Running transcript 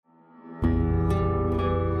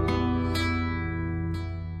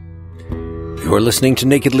You're listening to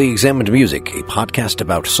Nakedly Examined Music, a podcast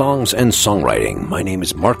about songs and songwriting. My name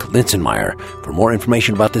is Mark Linsenmeyer. For more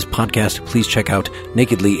information about this podcast, please check out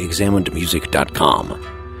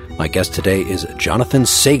nakedlyexaminedmusic.com. My guest today is Jonathan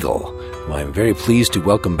Sagal, who I'm very pleased to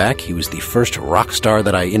welcome back. He was the first rock star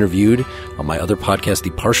that I interviewed on my other podcast,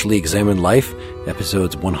 The Partially Examined Life,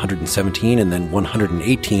 episodes 117 and then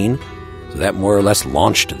 118. So that more or less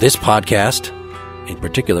launched this podcast, in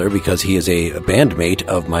particular because he is a bandmate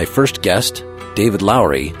of my first guest, David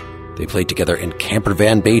Lowery. They played together in Camper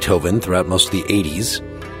Van Beethoven throughout most of the 80s.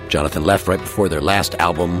 Jonathan left right before their last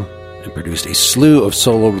album and produced a slew of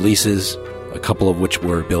solo releases, a couple of which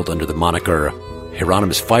were billed under the moniker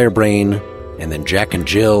Hieronymus Firebrain and then Jack and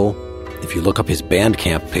Jill. If you look up his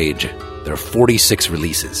Bandcamp page, there are 46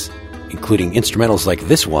 releases, including instrumentals like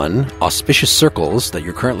this one, Auspicious Circles, that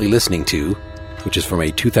you're currently listening to, which is from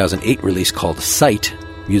a 2008 release called Sight,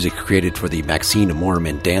 music created for the Maxine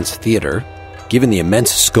Moorman Dance Theater. Given the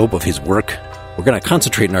immense scope of his work, we're going to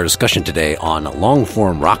concentrate in our discussion today on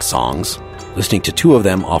long-form rock songs, listening to two of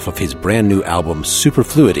them off of his brand new album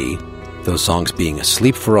Superfluity, those songs being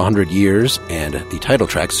Sleep for 100 Years and the title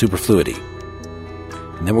track Superfluity.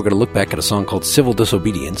 And then we're going to look back at a song called Civil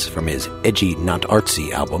Disobedience from his Edgy Not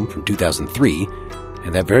Artsy album from 2003,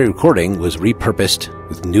 and that very recording was repurposed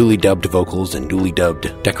with newly dubbed vocals and newly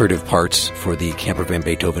dubbed decorative parts for the Camper Van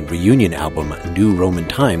Beethoven reunion album New Roman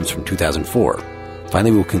Times from 2004.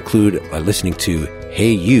 Finally, we'll conclude by listening to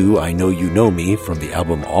Hey You, I Know You Know Me from the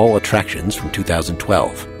album All Attractions from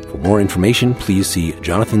 2012. For more information, please see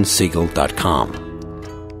jonathansagal.com.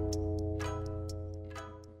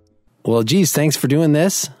 Well, geez, thanks for doing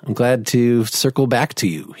this. I'm glad to circle back to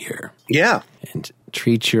you here. Yeah. And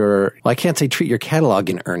treat your catalog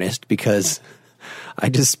in earnest, because I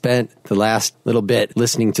just spent the last little bit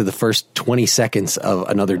listening to the first 20 seconds of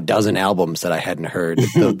another dozen albums that I hadn't heard,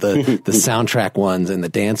 the soundtrack ones and the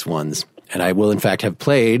dance ones. And I will, in fact, have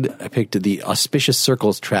played. I picked the Auspicious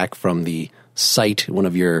Circles track from the Sight, one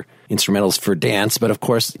of your instrumentals for dance. But of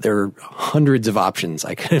course, there are hundreds of options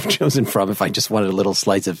I could have chosen from if I just wanted a little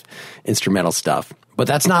slice of instrumental stuff. But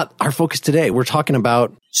that's not our focus today. We're talking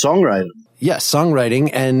about songwriting. Yes, songwriting.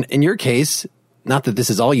 And in your case, not that this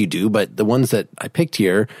is all you do, but the ones that I picked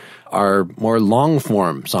here are more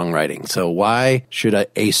long-form songwriting. So why should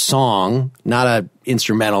a song, not an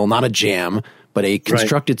instrumental, not a jam, but a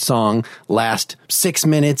constructed song last 6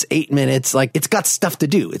 minutes, 8 minutes? Like, it's got stuff to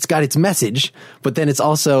do. It's got its message, but then it's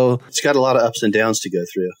got a lot of ups and downs to go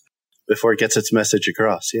through before it gets its message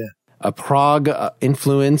across. Yeah. A prog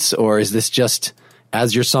influence, or is this just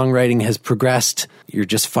as your songwriting has progressed, you're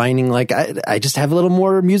just finding like, I just have a little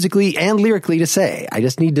more musically and lyrically to say. I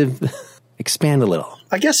just need to expand a little.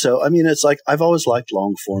 I guess so. I mean, it's like I've always liked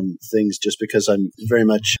long form things just because I'm very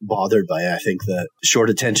much bothered by, I think, the short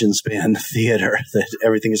attention span theater that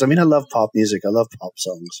everything is. I mean, I love pop music. I love pop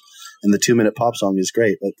songs. And the 2-minute pop song is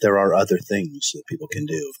great, but there are other things that people can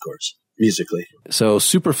do, of course, musically. So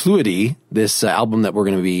Superfluity, this album that we're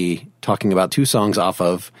going to be talking about 2 songs off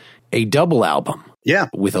of, a double album. Yeah.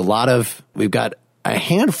 With we've got a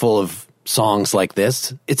handful of songs like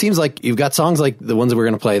this. It seems like you've got songs like the ones that we're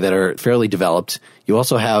going to play that are fairly developed. You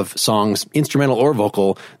also have songs, instrumental or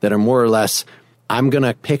vocal, that are more or less, I'm going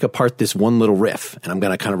to pick apart this one little riff and I'm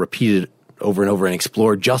going to kind of repeat it over and over and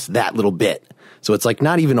explore just that little bit. So it's like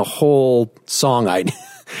not even a whole song.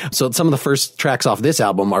 So some of the first tracks off this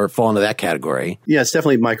album fall into that category. Yeah, it's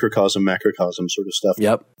definitely microcosm, macrocosm sort of stuff.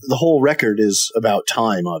 Yep. The whole record is about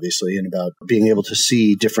time, obviously, and about being able to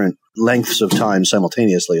see different lengths of time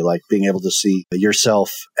simultaneously, like being able to see yourself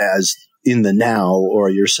as in the now or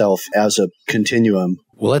yourself as a continuum.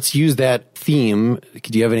 Well, let's use that theme.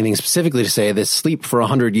 Do you have anything specifically to say? This Sleep for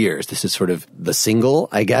 100 Years. This is sort of the single,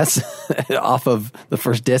 I guess, off of the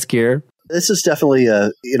first disc here. This is definitely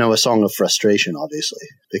a song of frustration, obviously,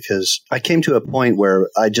 because I came to a point where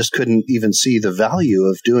I just couldn't even see the value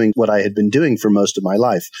of doing what I had been doing for most of my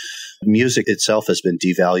life. Music itself has been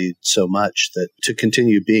devalued so much that to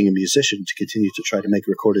continue being a musician, to continue to try to make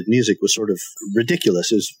recorded music was sort of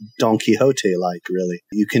ridiculous. It was Don Quixote-like, really.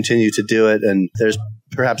 You continue to do it, and there's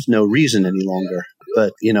perhaps no reason any longer.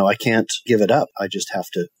 But, I can't give it up. I just have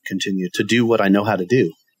to continue to do what I know how to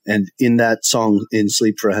do. And in that song, In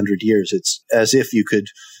Sleep for 100 Years, it's as if you could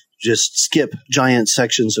just skip giant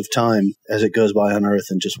sections of time as it goes by on Earth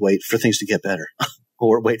and just wait for things to get better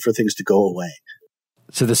or wait for things to go away.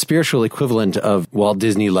 So the spiritual equivalent of Walt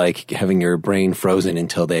Disney, like having your brain frozen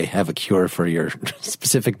until they have a cure for your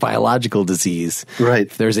specific biological disease. Right.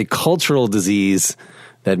 If there's a cultural disease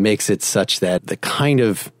that makes it such that the kind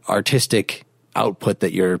of artistic output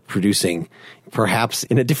that you're producing, perhaps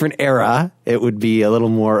in a different era, it would be a little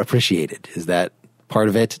more appreciated. Is that part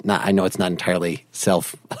of it? I know it's not entirely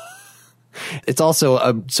it's also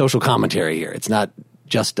a social commentary here. It's not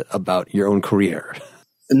just about your own career.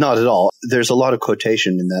 Not at all. There's a lot of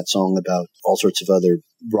quotation in that song about all sorts of other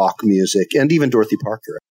rock music and even Dorothy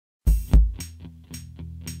Parker.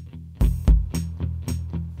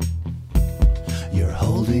 You're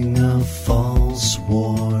holding a false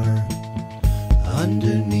war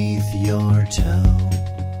underneath your toe.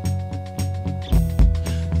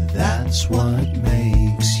 That's what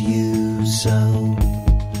makes you so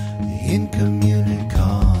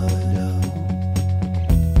incommunicado.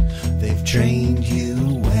 They've trained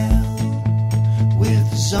you well with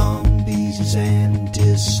zombies and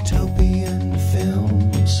dystopian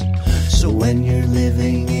films. So when you're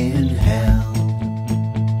living in hell,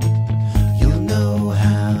 you'll know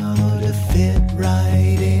how to fit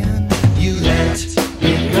right in. You let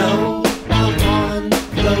it go upon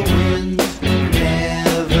the wind,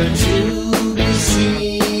 never to be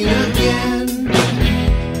seen again.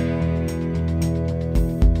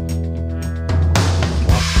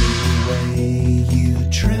 Walking away, you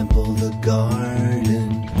trample the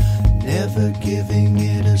garden, never giving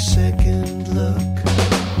it a second look.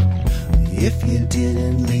 If you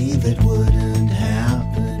didn't leave, it wouldn't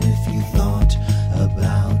happen if you thought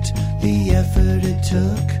about the effort it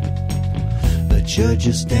took. But you're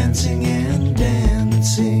just dancing and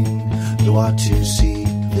dancing. You ought to see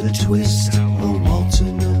the twist, a waltz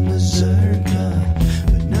and a mazurka.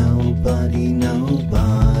 But nobody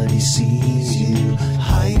sees you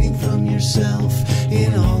hiding from yourself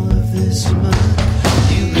in all of this mud.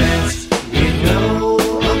 You let it go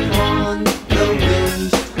upon the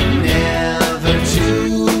wind, never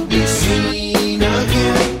to be seen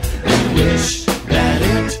again, and wish that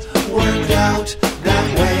it worked out that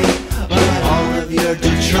way. But all of your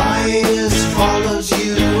detritus follows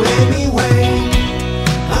you anyway.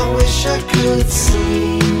 I wish I could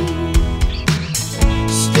sleep,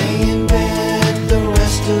 stay in bed the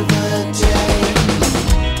rest of the day,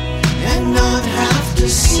 and not have to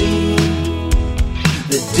see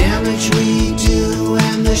the damage we do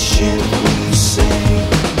and the shit we say.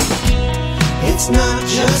 It's not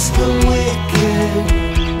just the wicked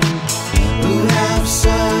who have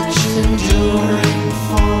such enduring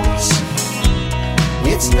faults.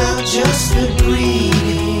 It's not just the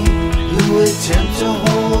greedy who attempt to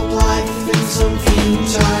hold life in some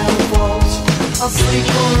futile vault. I'll sleep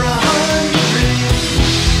for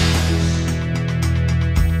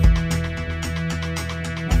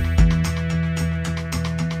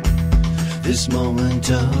 100. This moment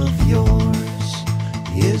of yours,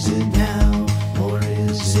 is it now or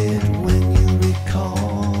is it when you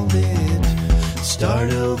recall it?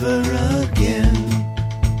 Start over again.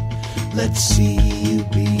 Let's see you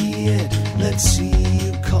be it, let's see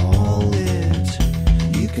you call it.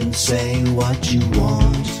 You can say what you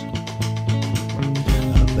want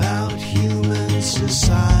about human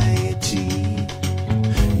society.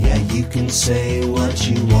 Yeah, you can say what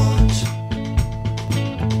you want,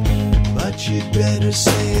 but you'd better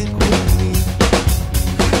say it quickly.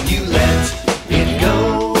 You let it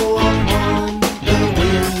go upon the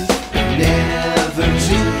wind, never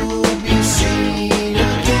to be seen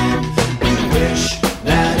again. You wish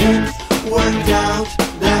that it worked out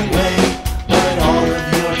that way, but all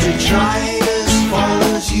of your detritus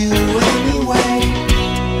follows you anyway.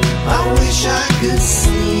 I wish I could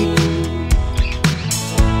sleep,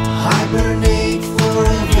 hibernate for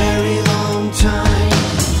a very long time,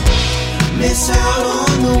 miss out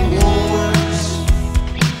on the wars.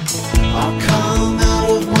 I'll come out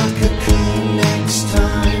of my cocoon next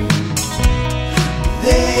time.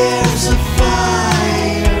 There's a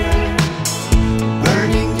fire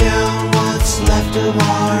burning down what's left of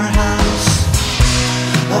our house.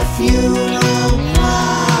 A funeral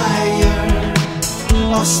pyre.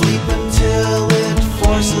 I'll sleep until it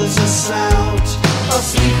forces us out. I'll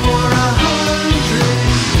sleep for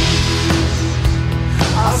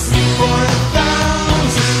 100. I'll sleep for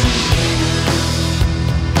 1,000.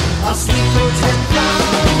 I'll sleep for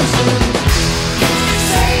 10,000.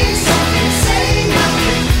 Say something, say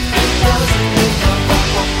nothing. It doesn't make a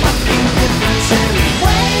fucking difference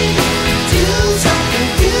anyway. Do something,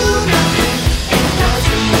 do nothing. It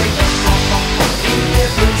doesn't make a fucking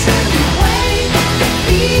difference anyway.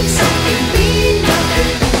 Be something, be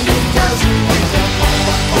nothing. It doesn't make a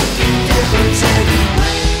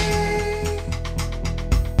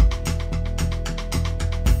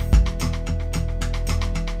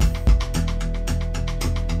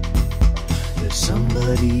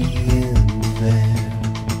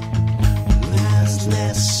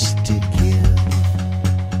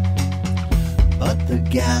the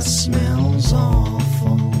gas smells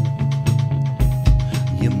awful.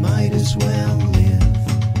 You might as well live.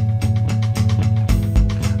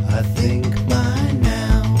 I think by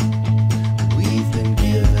now we've been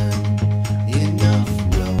given enough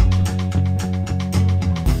rope.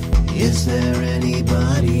 Is there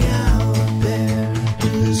anybody out there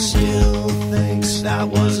who still thinks that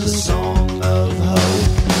was a song of hope?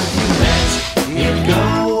 You let it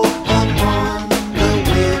go upon the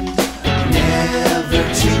wind, never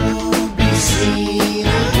to be seen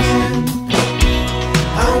again.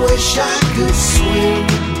 I wish I could swim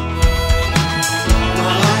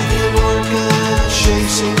like an orca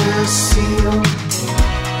chasing a seal,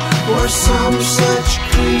 or some such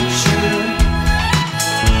creature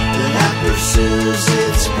that pursues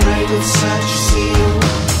its prey with such zeal.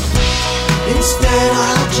 Instead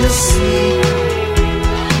I'll just sleep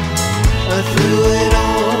through it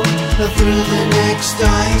all, through the next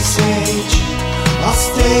ice age. I'll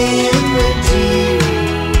stay in the deep.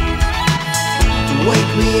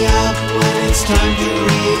 Wake me up when it's time to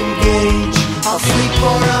re-engage. I'll sleep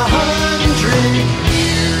for 100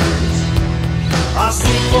 years. I'll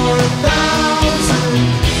sleep for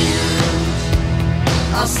 1,000 years.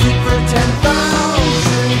 I'll sleep for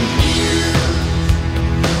 10,000 years.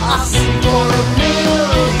 I'll sleep for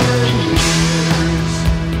 1,000,000 years.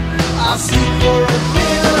 I'll sleep for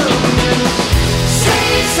 1,000,000.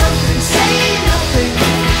 Say something, say nothing.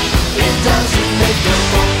 It doesn't make a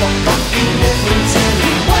fucking difference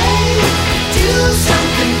anyway. Do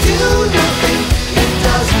something, do nothing. It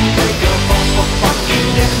doesn't make a fucking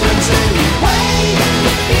difference anyway.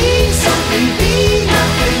 Be something, be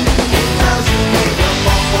nothing. It doesn't make a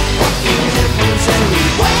fucking difference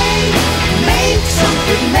anyway. Make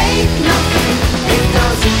something, make nothing. It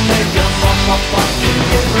doesn't make a fucking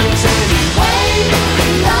difference anyway.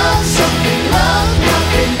 Love something, love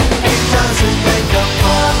nothing. It doesn't make a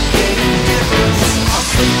fucking difference. I'll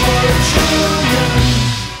sleep for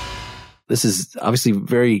 1,000,000,000,000. This is obviously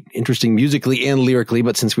very interesting musically and lyrically,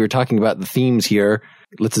 but since we were talking about the themes here,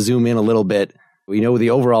 let's zoom in a little bit. We know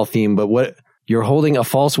the overall theme, but what you're holding a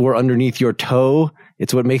false war underneath your toe.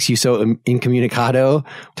 It's what makes you so incommunicado.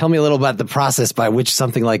 Tell me a little about the process by which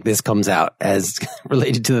something like this comes out as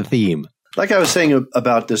related to the theme. Like I was saying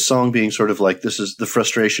about this song being sort of like, this is the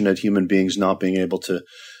frustration at human beings not being able to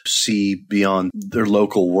see beyond their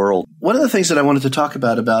local world. One of the things that I wanted to talk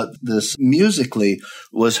about this musically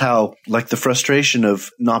was how, like, the frustration of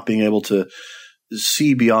not being able to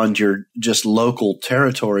see beyond your just local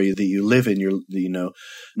territory that you live in,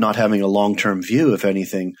 not having a long-term view, if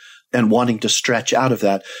anything, and wanting to stretch out of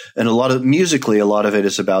that. And musically, a lot of it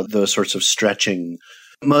is about those sorts of stretching.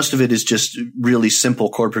 Most of it is just really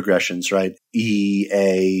simple chord progressions, right? E,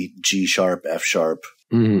 A, G sharp, F sharp.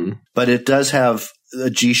 Mm-hmm. But it does have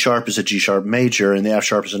a G sharp is a G sharp major and the F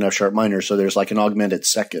sharp is an F sharp minor. So there's like an augmented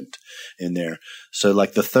second in there. So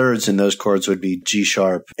like the thirds in those chords would be G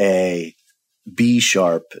sharp, A, B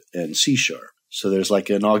sharp, and C sharp. So there's like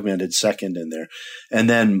an augmented second in there. And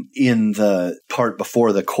then in the part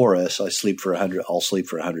before the chorus, I'll sleep for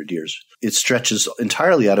 100 years. It stretches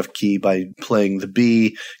entirely out of key by playing the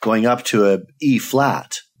B, going up to a E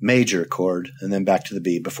flat major chord, and then back to the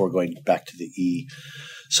B before going back to the E.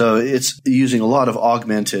 So it's using a lot of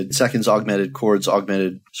augmented seconds, augmented chords,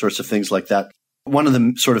 augmented sorts of things like that. One of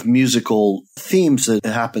the sort of musical themes that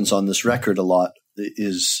happens on this record a lot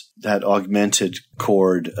is that augmented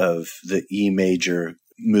chord of the E major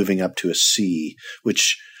moving up to a C,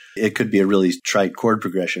 which it could be a really trite chord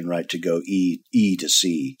progression, right? To go E to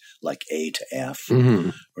C, like A to F,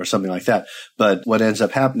 or something like that. But what ends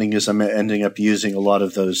up happening is I'm ending up using a lot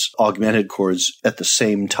of those augmented chords at the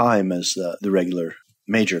same time as the regular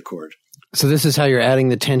major chord. So this is how you're adding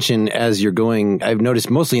the tension as you're going. I've noticed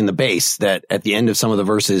mostly in the bass that at the end of some of the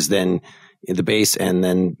verses, then in the bass and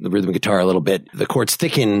then the rhythm guitar a little bit, the chords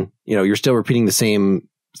thicken. You're still repeating the same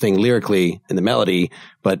thing lyrically in the melody,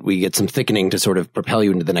 but we get some thickening to sort of propel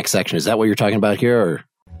you into the next section. Is that what you're talking about here? Or?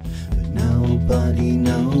 Nobody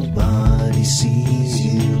sees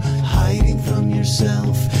you hiding from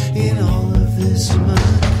yourself in all of this mud.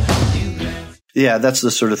 Yeah, that's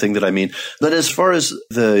the sort of thing that I mean. But as far as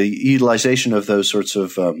the utilization of those sorts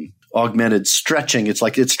of augmented stretching, it's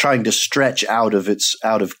like it's trying to stretch out of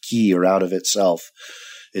key or out of itself.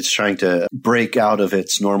 It's trying to break out of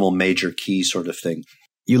its normal major key sort of thing.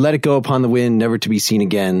 You let it go upon the wind, never to be seen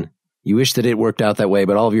again. You wish that it worked out that way,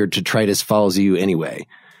 but all of your detritus follows you anyway.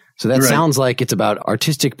 So that sounds like it's about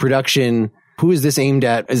artistic production. Who is this aimed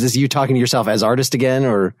at? Is this you talking to yourself as artist again,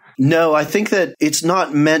 or? No, I think that it's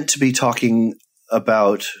not meant to be talking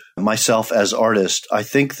about myself as artist, I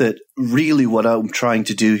think that really what I'm trying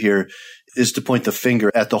to do here is to point the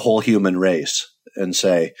finger at the whole human race and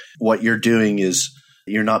say, what you're doing is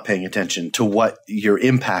you're not paying attention to what your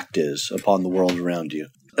impact is upon the world around you.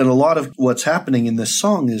 And a lot of what's happening in this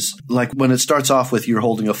song is like when it starts off with you're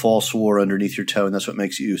holding a false war underneath your toe and that's what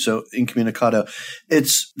makes you. So incommunicado,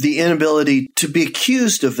 it's the inability to be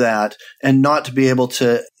accused of that and not to be able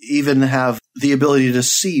to even have the ability to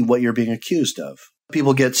see what you're being accused of.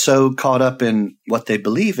 People get so caught up in what they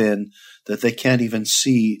believe in that they can't even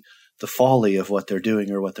see the folly of what they're doing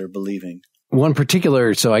or what they're believing. One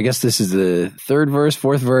particular, so I guess this is the third verse,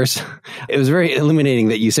 fourth verse. It was very illuminating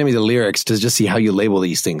that you sent me the lyrics to just see how you label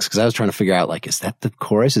these things. Because I was trying to figure out, like, is that the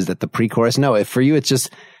chorus? Is that the pre-chorus? No, for you, it's just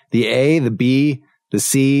the A, the B, the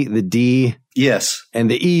C, the D. Yes.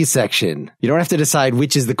 And the E section. You don't have to decide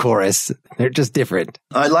which is the chorus. They're just different.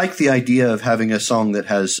 I like the idea of having a song that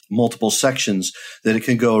has multiple sections that it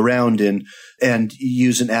can go around in and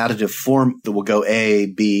use an additive form that will go A,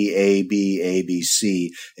 B, A, B, A, B,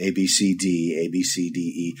 C, A, B, C, D, A, B, C, D,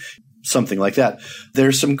 E, something like that.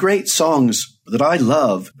 There's some great songs that I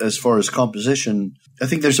love as far as composition. I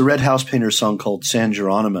think there's a Red House Painters song called San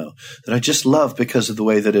Geronimo that I just love because of the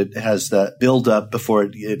way that it has that build up before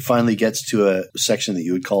it finally gets to a section that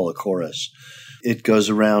you would call a chorus. It goes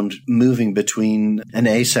around moving between an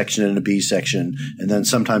A section and a B section, and then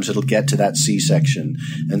sometimes it'll get to that C section,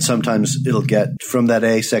 and sometimes it'll get from that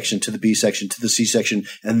A section to the B section to the C section,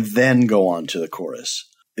 and then go on to the chorus.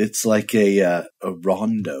 It's like a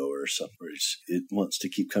rondo or something. It wants to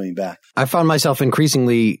keep coming back. I found myself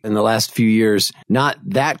increasingly in the last few years, not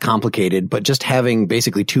that complicated, but just having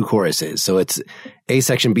basically two choruses. So it's A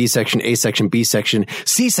section, B section, A section, B section,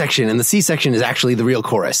 C section. And the C section is actually the real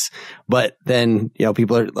chorus. But then,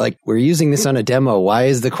 people are like, we're using this on a demo. Why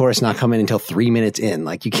is the chorus not coming until 3 minutes in?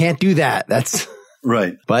 Like, you can't do that. That's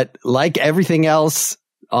right. But like everything else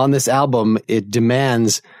on this album, it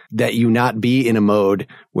demands that you not be in a mode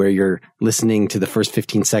where you're listening to the first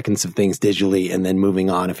 15 seconds of things digitally and then moving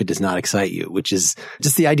on if it does not excite you, which is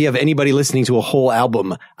just the idea of anybody listening to a whole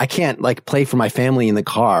album. I can't play for my family in the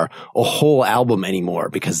car a whole album anymore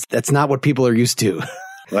because that's not what people are used to.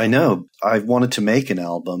 I know. I wanted to make an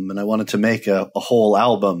album and I wanted to make a whole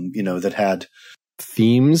album, that had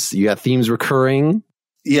themes. You got themes recurring.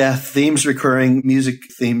 Yeah, themes recurring, music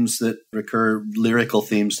themes that recur, lyrical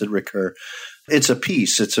themes that recur. It's a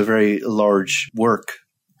piece. It's a very large work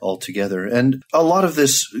altogether. And a lot of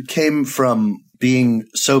this came from being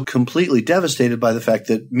so completely devastated by the fact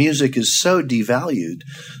that music is so devalued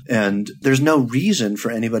and there's no reason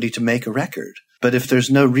for anybody to make a record. But if there's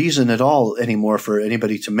no reason at all anymore for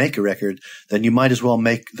anybody to make a record, then you might as well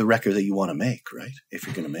make the record that you want to make, right? If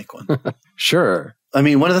you're going to make one. Sure. I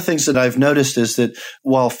mean, one of the things that I've noticed is that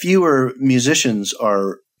while fewer musicians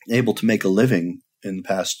are able to make a living in the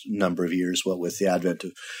past number of years, with the advent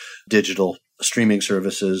of digital streaming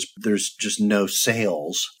services, there's just no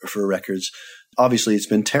sales for records. Obviously, it's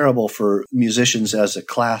been terrible for musicians as a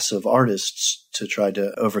class of artists to try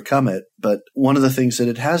to overcome it. But one of the things that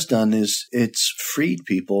it has done is it's freed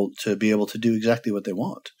people to be able to do exactly what they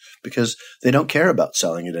want because they don't care about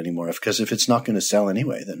selling it anymore. Because if it's not going to sell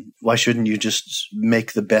anyway, then why shouldn't you just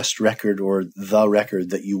make the best record or the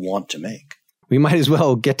record that you want to make? We might as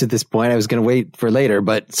well get to this point. I was going to wait for later,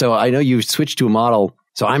 but so I know you switched to a model.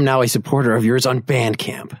 So I'm now a supporter of yours on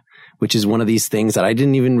Bandcamp, which is one of these things that I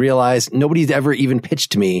didn't even realize. Nobody's ever even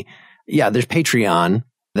pitched to me. Yeah, there's Patreon.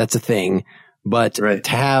 That's a thing. But right.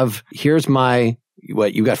 To have, here's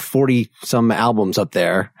you got 40 some albums up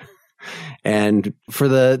there. And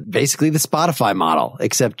for basically the Spotify model,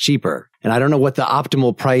 except cheaper. And I don't know what the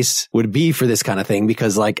optimal price would be for this kind of thing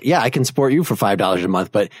because I can support you for $5 a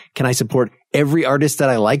month, but can I support every artist that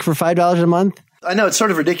I like for $5 a month? I know it's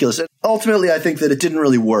sort of ridiculous. Ultimately, I think that it didn't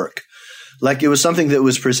really work. It was something that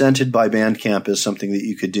was presented by Bandcamp as something that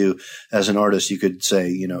you could do as an artist. You could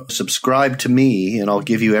say, subscribe to me and I'll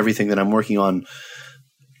give you everything that I'm working on.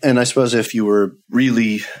 And I suppose if you were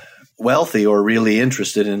really wealthy or really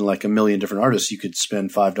interested in a million different artists, you could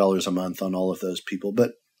spend $5 a month on all of those people.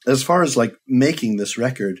 But as far as making this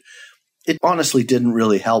record, it honestly didn't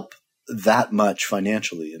really help that much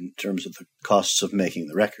financially in terms of the costs of making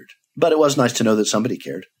the record. But it was nice to know that somebody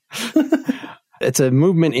cared. It's a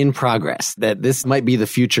movement in progress that this might be the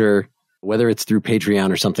future, whether it's through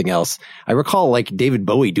Patreon or something else. I recall David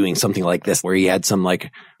Bowie doing something like this where he had some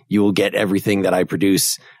you will get everything that I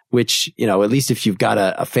produce, which, at least if you've got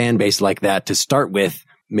a fan base like that to start with,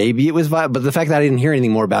 maybe it was viable. But the fact that I didn't hear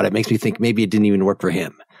anything more about it makes me think maybe it didn't even work for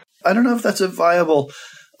him. I don't know if that's a viable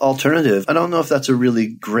alternative. I don't know if that's a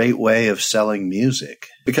really great way of selling music,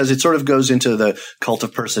 because it sort of goes into the cult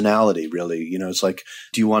of personality, really. You know, it's like,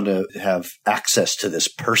 do you want to have access to this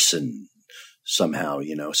person somehow,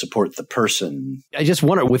 you know, support the person? I just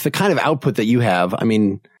wonder, with the kind of output that you have, I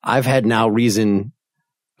mean, I've had now reason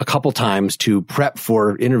a couple times to prep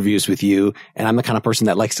for interviews with you, and I'm the kind of person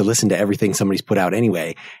that likes to listen to everything somebody's put out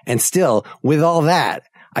anyway. And still, with all that,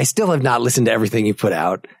 I still have not listened to everything you put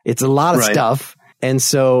out. It's a lot of stuff. And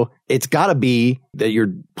so it's got to be that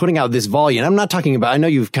you're putting out this volume. I'm not talking about, I know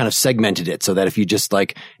you've kind of segmented it so that if you just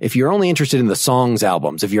like, if you're only interested in the songs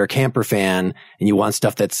albums, if you're a Camper fan and you want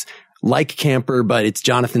stuff that's like Camper, but it's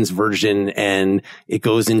Jonathan's version and it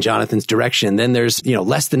goes in Jonathan's direction, then there's, you know,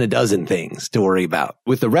 less than a dozen things to worry about.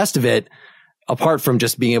 With the rest of it, apart from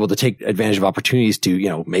just being able to take advantage of opportunities to, you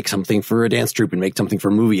know, make something for a dance troupe and make something for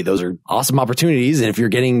a movie, those are awesome opportunities. And if you're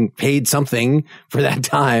getting paid something for that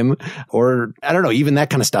time, or I don't know, even that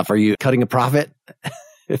kind of stuff, are you cutting a profit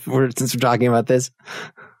since we're talking about this?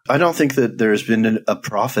 I don't think that there's been a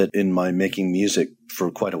profit in my making music for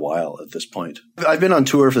quite a while at this point. I've been on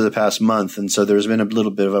tour for the past month, and so there's been a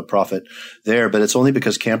little bit of a profit there, but it's only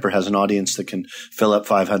because Camper has an audience that can fill up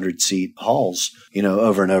 500-seat halls, you know,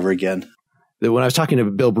 over and over again. When I was talking to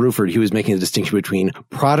Bill Bruford, he was making a distinction between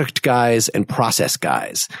product guys and process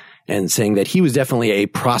guys, and saying that he was definitely a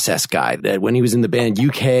process guy, that when he was in the band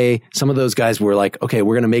UK, some of those guys were like, okay,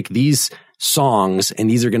 we're going to make these songs and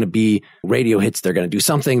these are going to be radio hits. They're going to do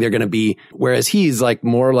something. They're going to be, whereas he's like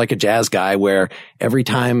more like a jazz guy, where every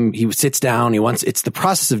time he sits down, it's the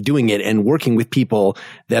process of doing it and working with people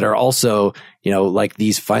that are also, you know, like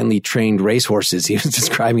these finely trained racehorses. He was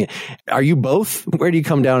describing it. Are you both? Where do you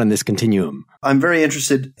come down in this continuum? I'm very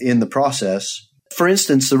interested in the process. For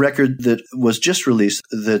instance, the record that was just released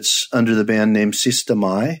that's under the band name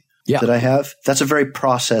Systemai, that I have, that's a very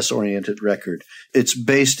process-oriented record. It's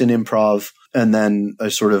based in improv, and then I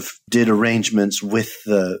sort of did arrangements with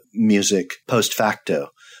the music post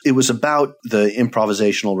facto. It was about the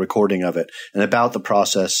improvisational recording of it and about the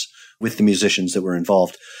process with the musicians that were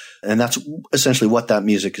involved. And that's essentially what that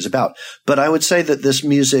music is about. But I would say that this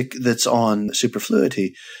music that's on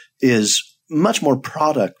Superfluity is much more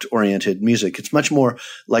product-oriented music. It's much more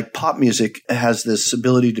like pop music has this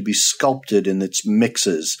ability to be sculpted in its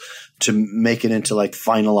mixes to make it into like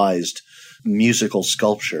finalized musical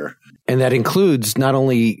sculpture. And that includes not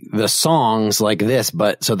only the songs like this,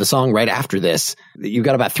 but so the song right after this, you've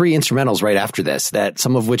got about 3 instrumentals right after this, that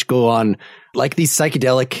some of which go on like these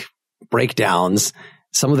psychedelic breakdowns.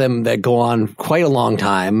 Some of them that go on quite a long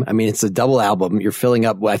time. I mean, it's a double album. You're filling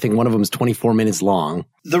up, I think one of them is 24 minutes long.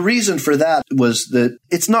 The reason for that was that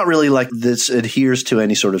it's not really like this adheres to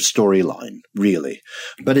any sort of storyline, really,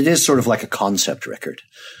 but it is sort of like a concept record.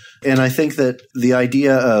 And I think that the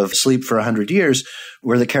idea of Sleep for 100 Years,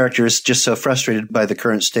 where the character is just so frustrated by the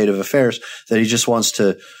current state of affairs that he just wants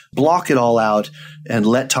to block it all out and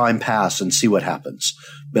let time pass and see what happens.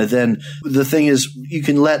 But then the thing is, you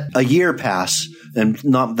can let a year pass and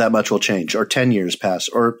not that much will change, or 10 years pass,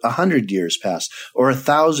 or 100 years pass, or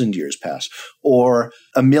 1,000 years pass, or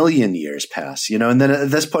 1,000,000 years pass, you know, and then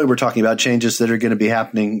at this point we're talking about changes that are going to be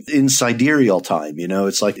happening in sidereal time, you know,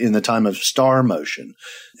 it's like in the time of star motion.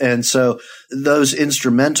 And so those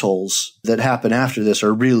instrumentals that happen after this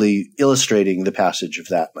are really illustrating the passage of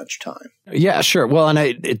that much time. Yeah, sure. Well, and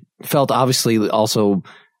it felt obviously also,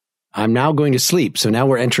 I'm now going to sleep. So now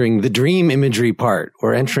we're entering the dream imagery part.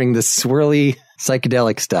 We're entering the swirly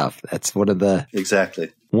psychedelic stuff. That's one of the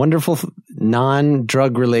wonderful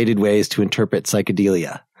non-drug related ways to interpret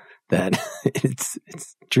psychedelia. That it's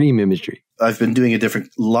dream imagery. I've been doing a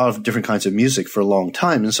lot of different kinds of music for a long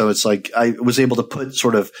time. And so it's like I was able to put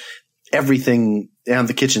sort of everything and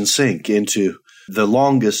the kitchen sink into the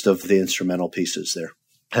longest of the instrumental pieces there.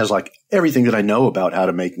 It has like everything that I know about how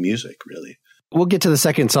to make music, really. We'll get to the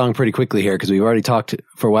second song pretty quickly here because we've already talked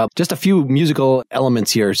for a while. Just a few musical elements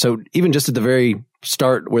here. So even just at the very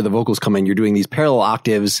start where the vocals come in, you're doing these parallel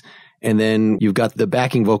octaves, and then you've got the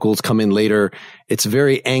backing vocals come in later. It's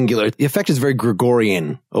very angular. The effect is very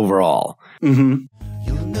Gregorian overall. Mm-hmm.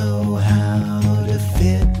 You'll know how to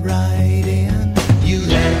fit right in. You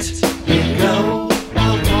let me go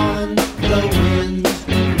out on the wind,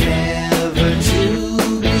 never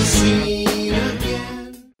to be seen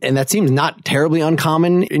again. And that seems not terribly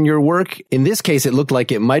uncommon in your work. In this case, it looked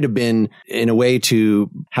like it might have been in a way to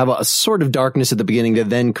have a sort of darkness at the beginning that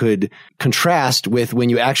then could contrast with when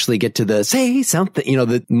you actually get to the say something, you know,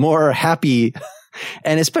 the more happy.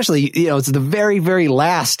 And especially, you know, it's the very, very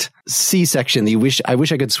last C section. I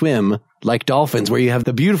wish I could swim like dolphins, where you have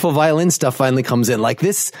the beautiful violin stuff finally comes in. Like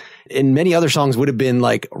this, in many other songs, would have been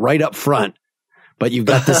like right up front. but you've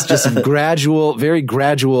got this just gradual, very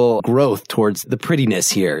gradual growth towards the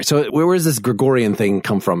prettiness here. So where does this Gregorian thing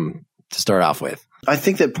come from to start off with? I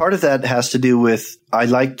think that part of that has to do with, I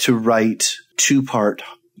like to write two-part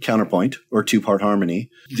counterpoint or two-part harmony.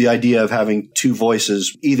 The idea of having two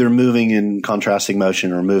voices either moving in contrasting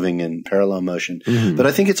motion or moving in parallel motion. Mm-hmm. But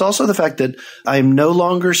I think it's also the fact that I'm no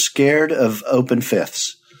longer scared of open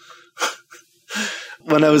fifths.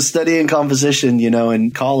 When I was studying composition, in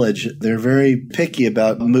college, they're very picky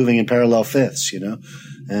about moving in parallel fifths,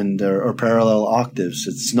 and or parallel octaves.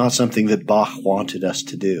 It's not something that Bach wanted us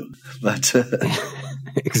to do, but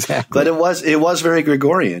exactly. But it was very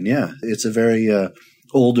Gregorian. Yeah, it's a very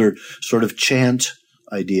older sort of chant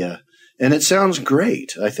idea. And it sounds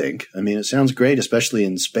great, I think. I mean, it sounds great, especially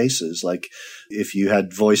in spaces. Like if you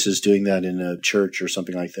had voices doing that in a church or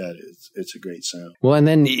something like that, it's a great sound. Well, and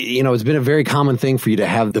then, it's been a very common thing for you to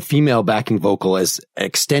have the female backing vocal as an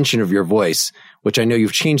extension of your voice, which I know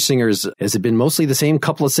you've changed singers. Has it been mostly the same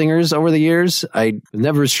couple of singers over the years? I'm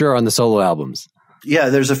never sure on the solo albums. Yeah,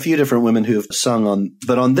 there's a few different women who have sung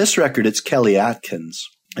but on this record, it's Kelly Atkins.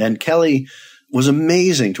 And Kelly was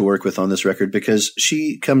amazing to work with on this record because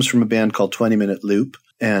she comes from a band called 20 Minute Loop,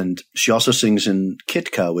 and she also sings in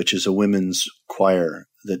Kitka, which is a women's choir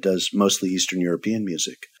that does mostly Eastern European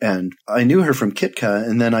music. And I knew her from Kitka,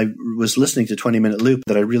 and then I was listening to 20 Minute Loop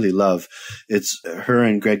that I really love. It's her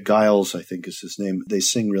and Greg Giles, I think is his name. They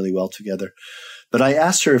sing really well together. But I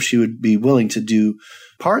asked her if she would be willing to do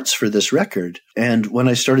parts for this record. And when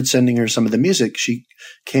I started sending her some of the music, she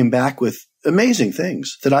came back with amazing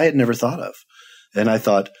things that I had never thought of. And I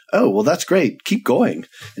thought, oh, well, that's great. Keep going.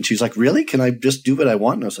 And she's like, really? Can I just do what I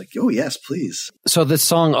want? And I was like, oh, yes, please. So this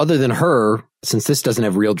song, other than her, since this doesn't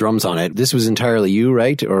have real drums on it, this was entirely you,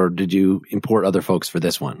 right? Or did you import other folks for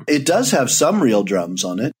this one? It does have some real drums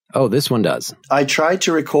on it. Oh, this one does. I tried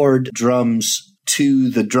to record drums to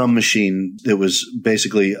the drum machine. That was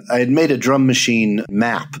basically, I had made a drum machine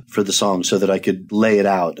map for the song so that I could lay it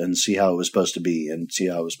out and see how it was supposed to be and see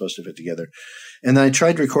how it was supposed to fit together. And then I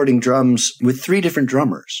tried recording drums with 3 different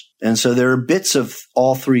drummers. And so there are bits of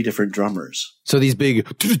all 3 different drummers. So these big,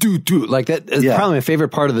 like that is probably my favorite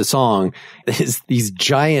part of the song is these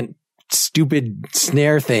giant, stupid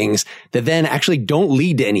snare things that then actually don't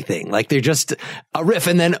lead to anything. Like they're just a riff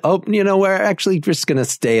and then, we're actually just going to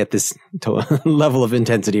stay at this level of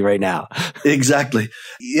intensity right now. Exactly.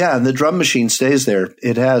 Yeah. And the drum machine stays there.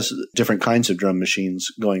 It has different kinds of drum machines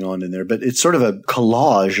going on in there, but it's sort of a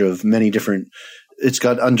collage of many different. It's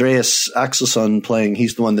got Andreas Axelsson playing.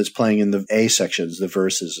 He's the one that's playing in the A sections, the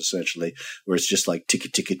verses essentially, where it's just like ticky,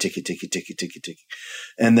 ticky, ticky, ticky, ticky, ticky, ticky.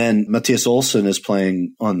 And then Matthias Olsson is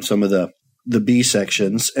playing on some of the B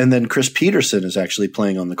sections. And then Chris Peterson is actually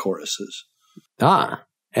playing on the choruses.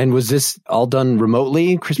 And was this all done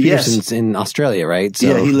remotely? Chris Peterson's in Australia, right? So,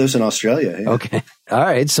 yeah, he lives in Australia. Yeah. Okay. All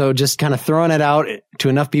right. So just kind of throwing it out to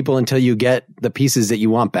enough people until you get the pieces that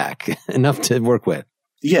you want back, enough to work with.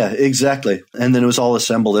 Yeah, exactly. And then it was all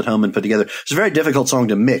assembled at home and put together. It's a very difficult song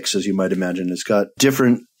to mix, as you might imagine. It's got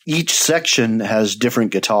each section has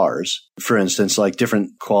different guitars, for instance, like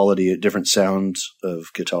different quality, different sounds of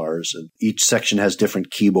guitars. And each section has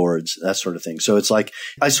different keyboards, that sort of thing. So it's like,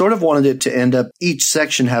 I sort of wanted it to end up, each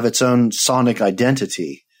section have its own sonic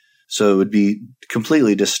identity. So it would be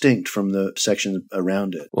completely distinct from the section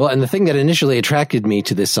around it. Well, and the thing that initially attracted me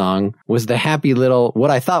to this song was the happy little,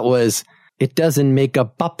 what I thought was, it doesn't make a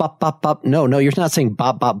bop, bop, bop, bop. No, you're not saying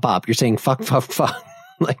bop, bop, bop. You're saying fuck, fuck, fuck.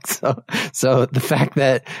 Like, so the fact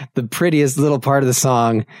that the prettiest little part of the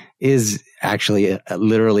song is actually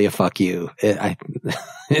literally a fuck you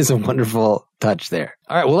is a wonderful touch there.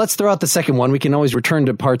 All right. Well, let's throw out the second one. We can always return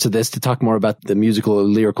to parts of this to talk more about the musical or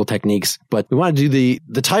lyrical techniques, but we want to do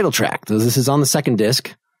the title track. This is on the second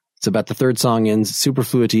disc. It's about the third song in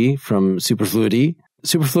Superfluity from Superfluity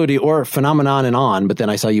or Phenomenon and On, but then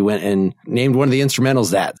I saw you went and named one of the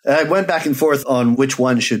instrumentals that. I went back and forth on which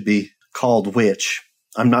one should be called which.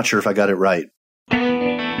 I'm not sure if I got it right.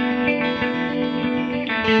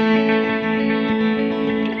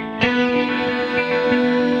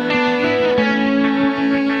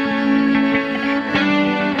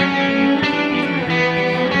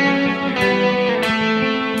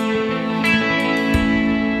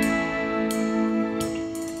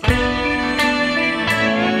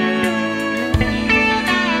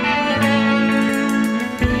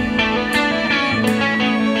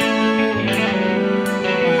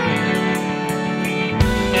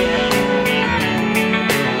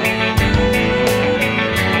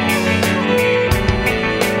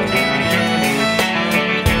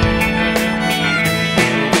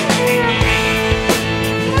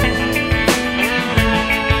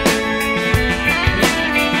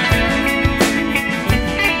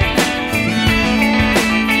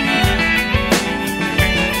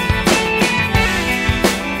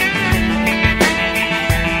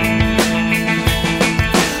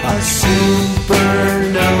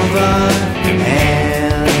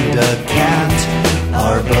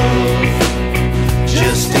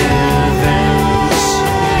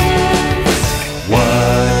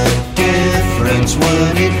 difference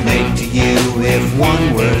would it make to you if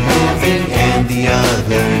one were living and the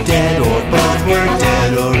other dead, or both were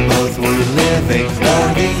dead, or both were living,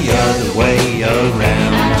 or the other way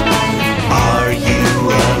around? Are you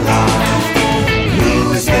alive?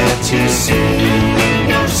 Who is there to see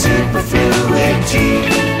your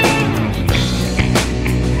superfluity?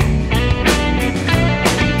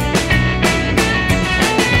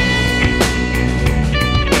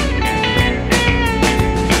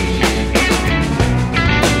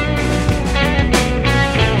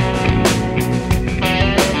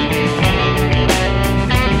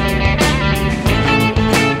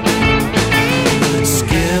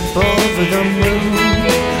 The moon,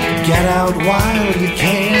 get out while you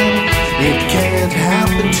can. It can't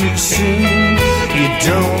happen too soon. You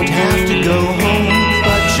don't have to go home,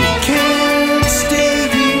 but you can't stay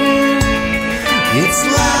here. It's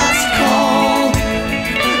last call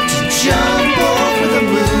to jump over the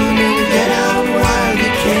moon and get out while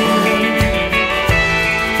you can.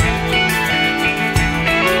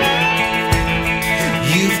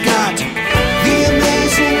 You've got the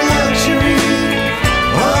amazing luxury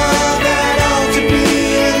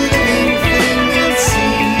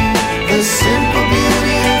the simple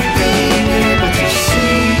beauty of being able to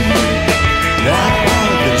see that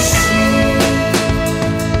others see.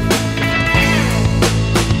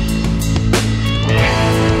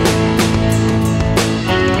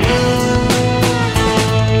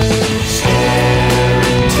 Stare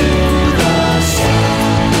into the sun.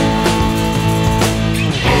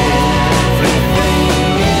 Everything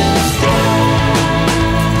is done.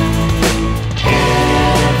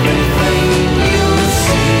 Everything you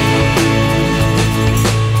see.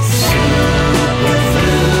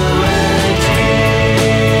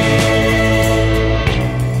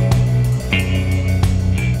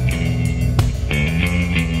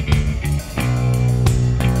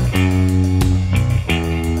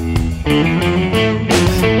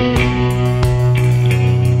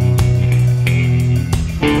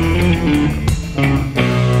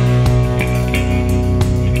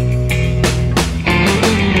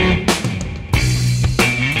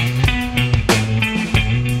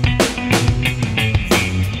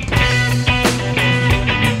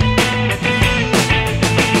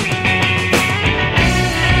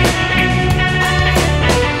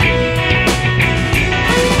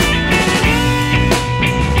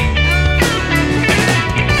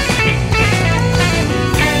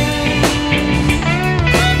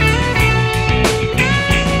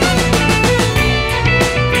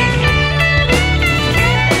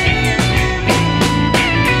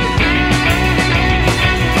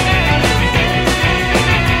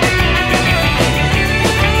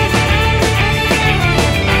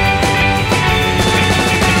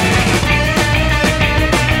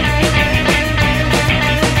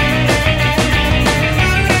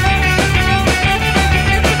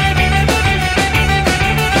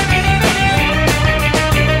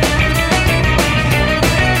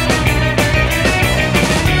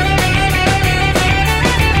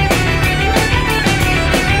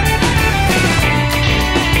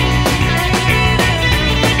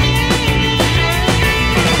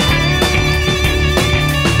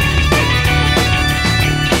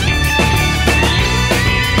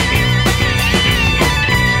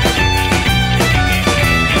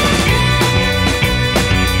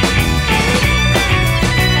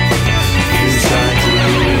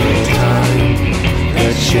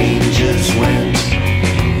 Changes went,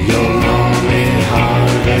 you'll only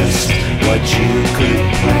harvest what you could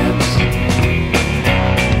plant.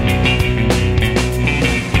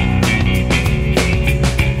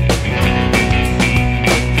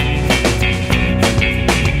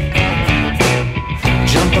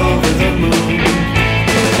 Jump over the moon,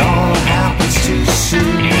 it all happens too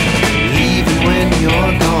soon. Even when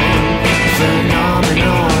you're gone,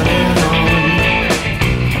 phenomenon and on.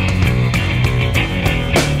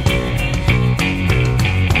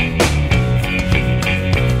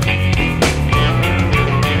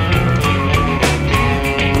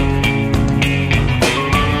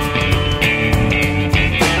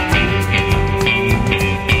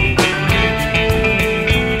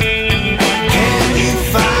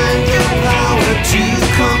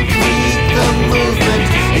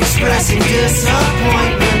 Expressing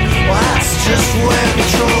disappointment, well that's just where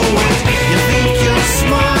control went. You think you're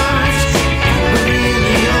smart, but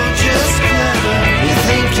really you're just clever. You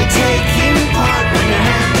think you're taking part when your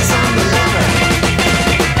hand is on the lever.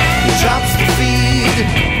 He drops the feed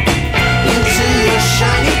into your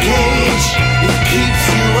shiny cage. It keeps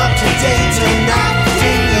you up to date and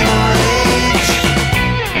acting your age.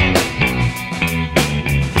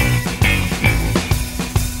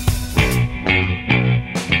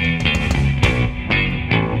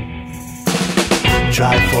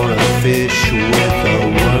 fish with a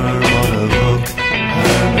worm on a hook.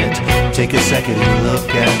 Hermit, take a second and look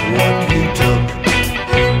at what you took.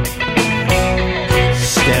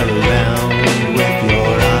 Stare around with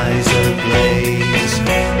your eyes ablaze.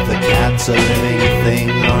 The cat's a living thing,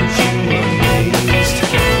 aren't you amazed?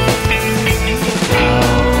 How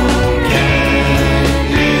can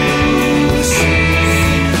you see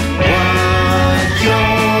what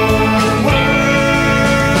you're worth?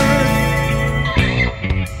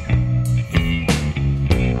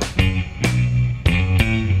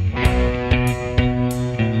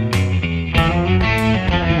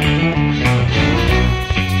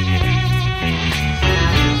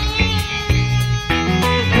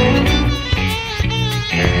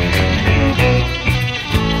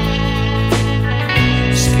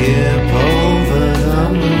 Skip over the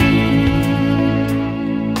moon.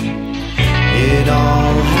 It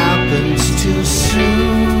all happens too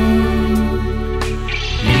soon.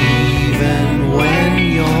 Even when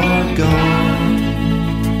you're gone.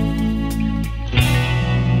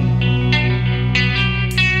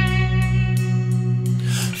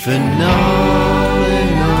 Phenomenon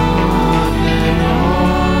and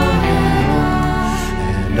on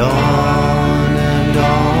and on and on and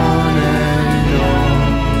on and on.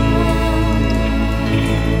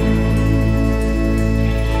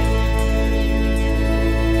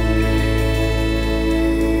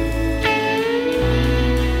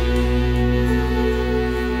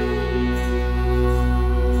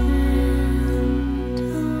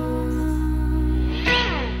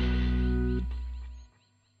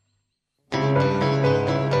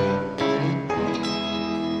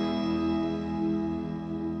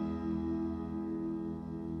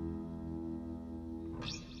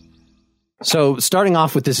 So starting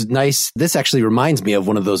off with this actually reminds me of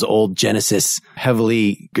one of those old Genesis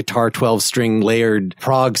heavily guitar 12-string layered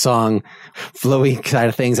prog song, flowy kind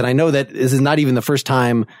of things. And I know that this is not even the first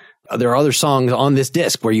time. There are other songs on this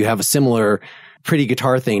disc where you have a similar pretty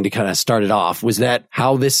guitar thing to kind of start it off. Was that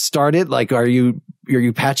how this started? Like, are you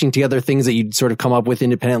patching together things that you'd sort of come up with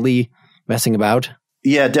independently, messing about?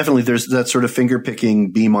 Yeah, definitely. There's that sort of finger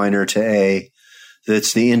picking B minor to A.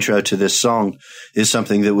 That's the intro to this song is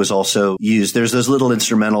something that was also used. There's those little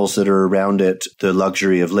instrumentals that are around it, The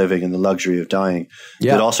Luxury of Living and The Luxury of Dying,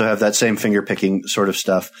 that also have that same finger picking sort of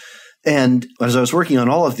stuff. And as I was working on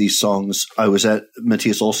all of these songs, I was at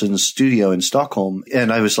Mattias Olsson's studio in Stockholm,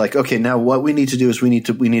 and I was like, okay, now what we need to do is we need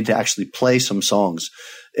to actually play some songs.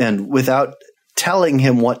 And without telling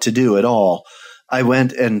him what to do at all, I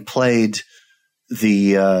went and played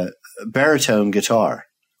the baritone guitar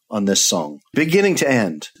on this song, beginning to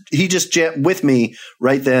end. He just jammed with me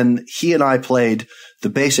right then. He and I played the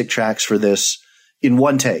basic tracks for this in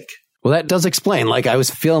one take. Well, that does explain. Like, I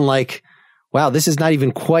was feeling like, wow, this is not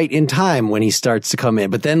even quite in time when he starts to come in.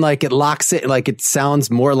 But then, like, it locks it, like, it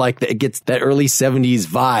sounds more like it gets that early 70s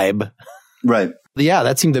vibe. Right. Yeah,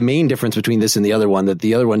 that seemed the main difference between this and the other one, that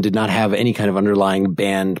the other one did not have any kind of underlying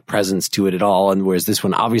band presence to it at all. And whereas this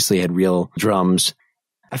one obviously had real drums.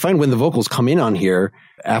 I find when the vocals come in on here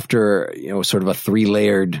after, sort of a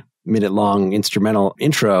 3-layered minute-long instrumental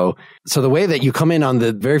intro. So the way that you come in on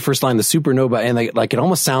the very first line, the supernova, and like it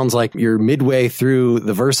almost sounds like you're midway through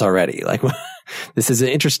the verse already. Like, this is an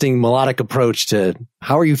interesting melodic approach to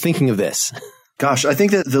how are you thinking of this? Gosh, I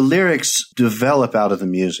think that the lyrics develop out of the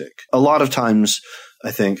music. A lot of times, I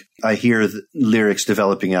think I hear the lyrics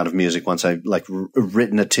developing out of music once I've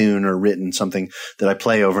written a tune or written something that I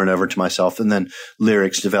play over and over to myself, and then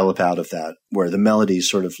lyrics develop out of that, where the melodies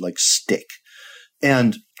sort of like stick.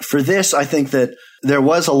 And for this, I think that there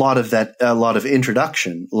was a lot of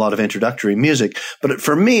introductory music. But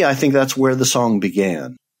for me, I think that's where the song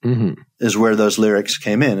began, is where those lyrics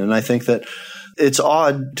came in. And I think that it's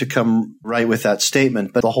odd to come right with that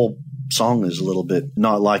statement, but the whole song is a little bit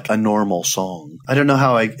not like a normal song. I don't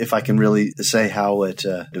know if I can really say how it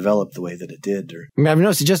developed the way that it did. I've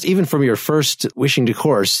noticed just even from your first Wishing to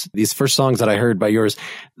Course, these first songs that I heard by yours,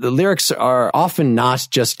 the lyrics are often not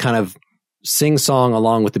just kind of sing song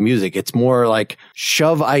along with the music. It's more like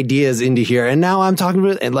shove ideas into here. And now I'm talking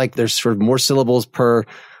about, and like there's sort of more syllables per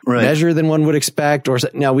measure than one would expect. Or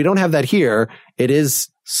now we don't have that here. It is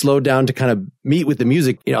slowed down to kind of meet with the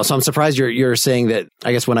music. So I'm surprised you're saying that.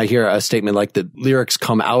 I guess when I hear a statement like the lyrics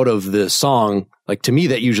come out of the song, like to me,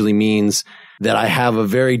 that usually means that I have a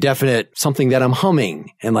very definite something that I'm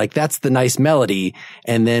humming, and like that's the nice melody.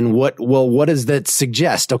 And then what does that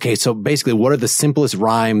suggest? Okay, so basically what are the simplest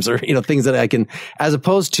rhymes or things that I can, as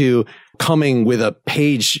opposed to coming with a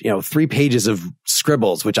page, 3 pages of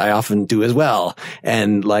scribbles, which I often do as well.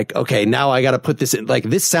 And like, okay, now I got to put this in, like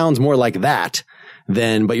this sounds more like that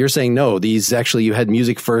then, but you're saying no, these actually, you had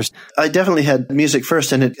music first. I definitely had music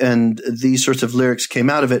first, and these sorts of lyrics came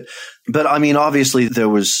out of it. But I mean, obviously there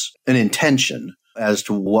was an intention as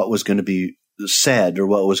to what was going to be said or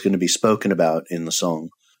what was going to be spoken about in the song.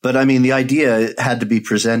 But I mean, the idea had to be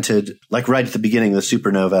presented like right at the beginning, a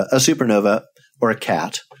supernova or a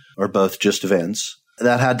cat, or both just events.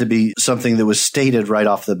 That had to be something that was stated right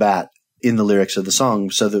off the bat in the lyrics of the song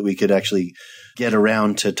so that we could actually get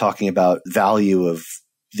around to talking about value of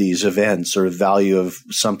these events or value of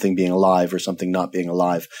something being alive or something not being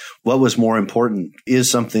alive. What was more important? Is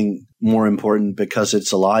something more important because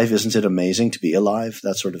it's alive? Isn't it amazing to be alive?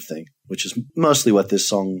 That sort of thing, which is mostly what this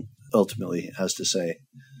song ultimately has to say.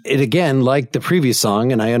 It again, like the previous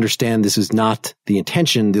song, and I understand this is not the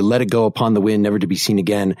intention, the let it go upon the wind, never to be seen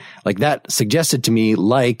again. Like that suggested to me,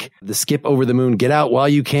 like the skip over the moon, get out while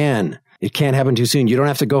you can. It can't happen too soon. You don't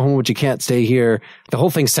have to go home, but you can't stay here. The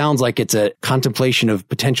whole thing sounds like it's a contemplation of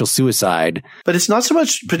potential suicide. But it's not so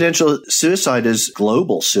much potential suicide as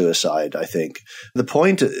global suicide, I think. The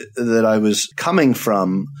point that I was coming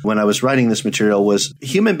from when I was writing this material was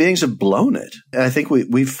human beings have blown it. And I think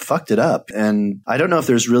we've fucked it up. And I don't know if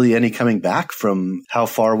there's really any coming back from how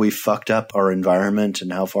far we fucked up our environment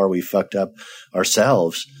and how far we fucked up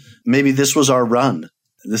ourselves. Maybe this was our run.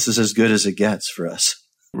 This is as good as it gets for us.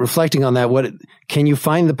 Reflecting on that, can you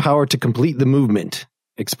find the power to complete the movement?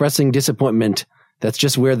 Expressing disappointment, that's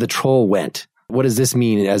just where the troll went. What does this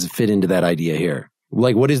mean as it fit into that idea here?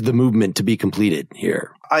 Like, what is the movement to be completed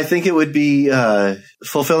here? I think it would be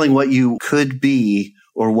fulfilling what you could be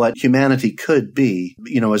or what humanity could be,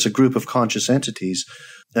 as a group of conscious entities,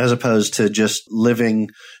 as opposed to just living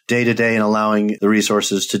day to day and allowing the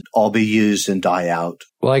resources to all be used and die out.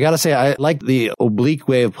 Well, I got to say, I like the oblique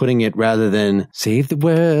way of putting it rather than save the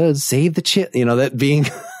world, save the that being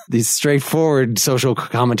these straightforward social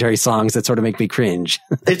commentary songs that sort of make me cringe.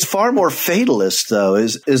 It's far more fatalist, though,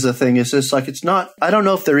 is the thing. It's just like, it's not, I don't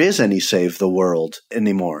know if there is any save the world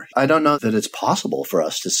anymore. I don't know that it's possible for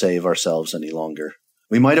us to save ourselves any longer.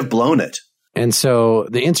 We might have blown it. And so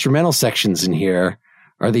the instrumental sections in here,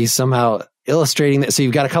 are these somehow illustrating that? So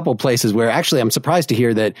you've got a couple of places where actually I'm surprised to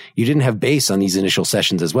hear that you didn't have bass on these initial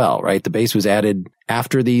sessions as well, right? The bass was added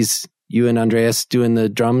after these, you and Andreas doing the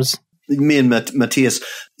drums? Me and Matthias.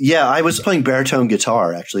 Yeah, I was playing baritone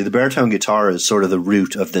guitar, actually. The baritone guitar is sort of the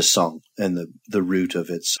root of this song and the root of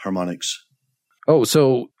its harmonics. Oh,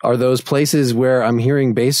 so are those places where I'm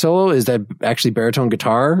hearing bass solo? Is that actually baritone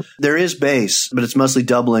guitar? There is bass, but it's mostly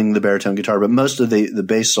doubling the baritone guitar. But most of the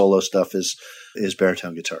bass solo stuff is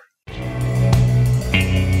baritone guitar.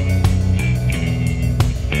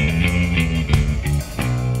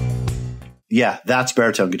 Yeah, that's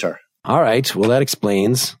baritone guitar. All right. Well, that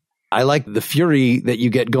explains. I like the fury that you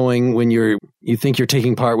get going when you think you're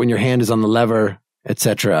taking part, when your hand is on the lever,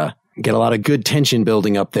 etc. Get a lot of good tension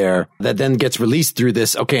building up there that then gets released through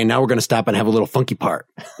this. Okay, now we're going to stop and have a little funky part.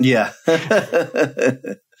 Yeah.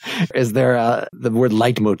 Is there the word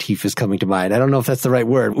leitmotif is coming to mind? I don't know if that's the right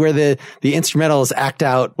word. Where the instrumentals act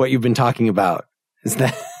out what you've been talking about. Is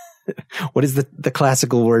that what is the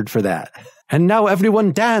classical word for that? And now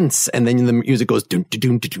everyone dance, and then the music goes doom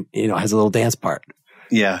doom doom. Has a little dance part.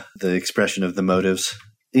 Yeah, the expression of the motives.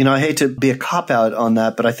 I hate to be a cop-out on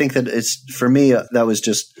that, but I think that it's, for me, that was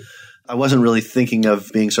just, I wasn't really thinking of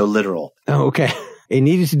being so literal. Oh, okay. It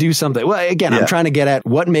needed to do something. Well, again, yeah. I'm trying to get at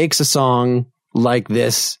what makes a song like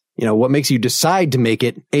this, what makes you decide to make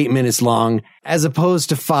it 8 minutes long as opposed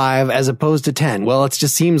to 5, as opposed to 10? Well, it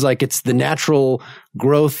just seems like it's the natural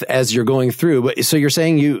growth as you're going through. But so you're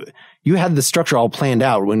saying you had the structure all planned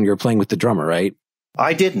out when you're playing with the drummer, right?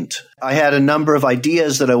 I didn't. I had a number of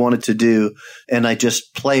ideas that I wanted to do, and I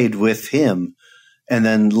just played with him and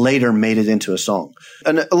then later made it into a song.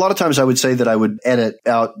 And a lot of times I would say that I would edit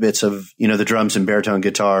out bits of, the drums and baritone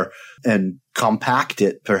guitar and compact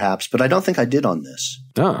it perhaps, but I don't think I did on this.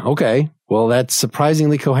 Oh, okay. Well, that's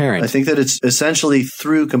surprisingly coherent. I think that it's essentially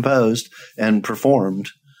through composed and performed,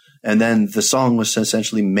 and then the song was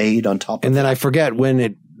essentially made on top of it. And then I forget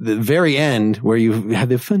when the very end where you have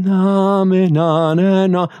the phenomenon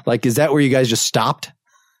and all, like, is that where you guys just stopped?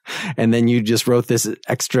 And then you just wrote this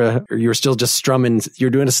extra, or you're still just strumming, you're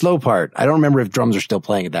doing a slow part. I don't remember if drums are still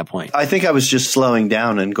playing at that point. I think I was just slowing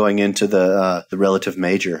down and going into the relative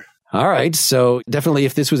major. All right. So definitely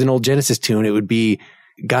if this was an old Genesis tune, it would be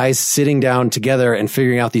guys sitting down together and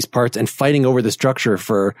figuring out these parts and fighting over the structure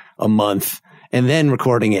for a month and then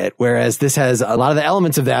recording it. Whereas this has a lot of the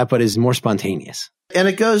elements of that, but is more spontaneous. And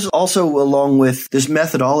it goes also along with this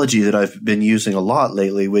methodology that I've been using a lot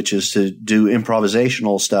lately, which is to do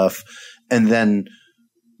improvisational stuff and then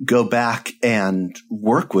go back and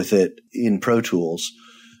work with it in Pro Tools,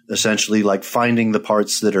 essentially like finding the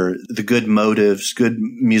parts that are the good motives, good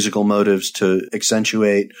musical motives to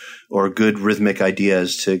accentuate, or good rhythmic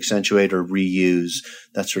ideas to accentuate or reuse,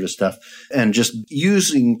 that sort of stuff. And just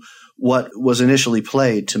using what was initially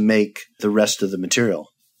played to make the rest of the material.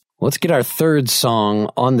 Let's get our third song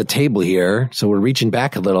on the table here. So we're reaching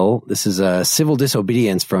back a little. This is Civil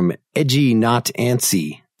Disobedience from Edgy Not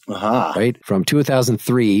Antsy. Right? From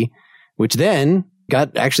 2003, which then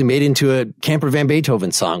got actually made into a Camper Van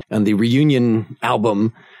Beethoven song on the Reunion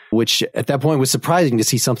album, which at that point was surprising to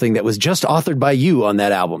see something that was just authored by you on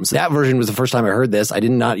that album. So that version was the first time I heard this. I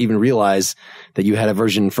did not even realize that you had a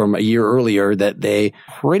version from a year earlier that they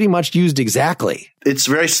pretty much used exactly. It's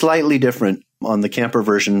very slightly different on the Camper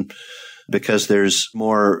version because there's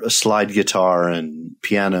more slide guitar and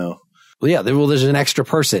piano. Well, yeah, there's an extra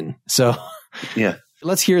person. So yeah.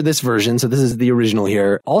 Let's hear this version. So this is the original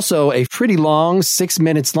here. Also a pretty long, 6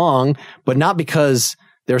 minutes long, but not because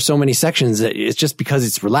there are so many sections. It's just because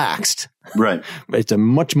it's relaxed. Right. It's a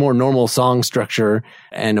much more normal song structure.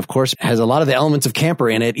 And of course, has a lot of the elements of Camper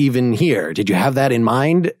in it, even here. Did you have that in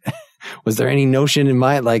mind? Was there any notion in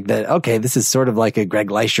mind like that? Okay, this is sort of like a Greg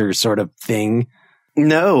Leisher sort of thing.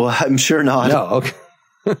 No, I'm sure not. No.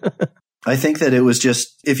 Okay. I think that it was just,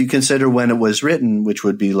 if you consider when it was written, which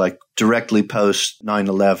would be like directly post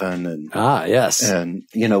 9/11 and yes. And,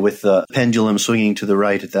 with the pendulum swinging to the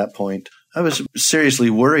right at that point, I was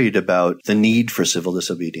seriously worried about the need for civil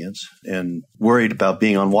disobedience and worried about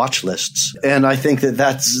being on watch lists. And I think that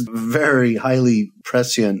that's very highly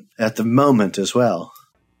prescient at the moment as well.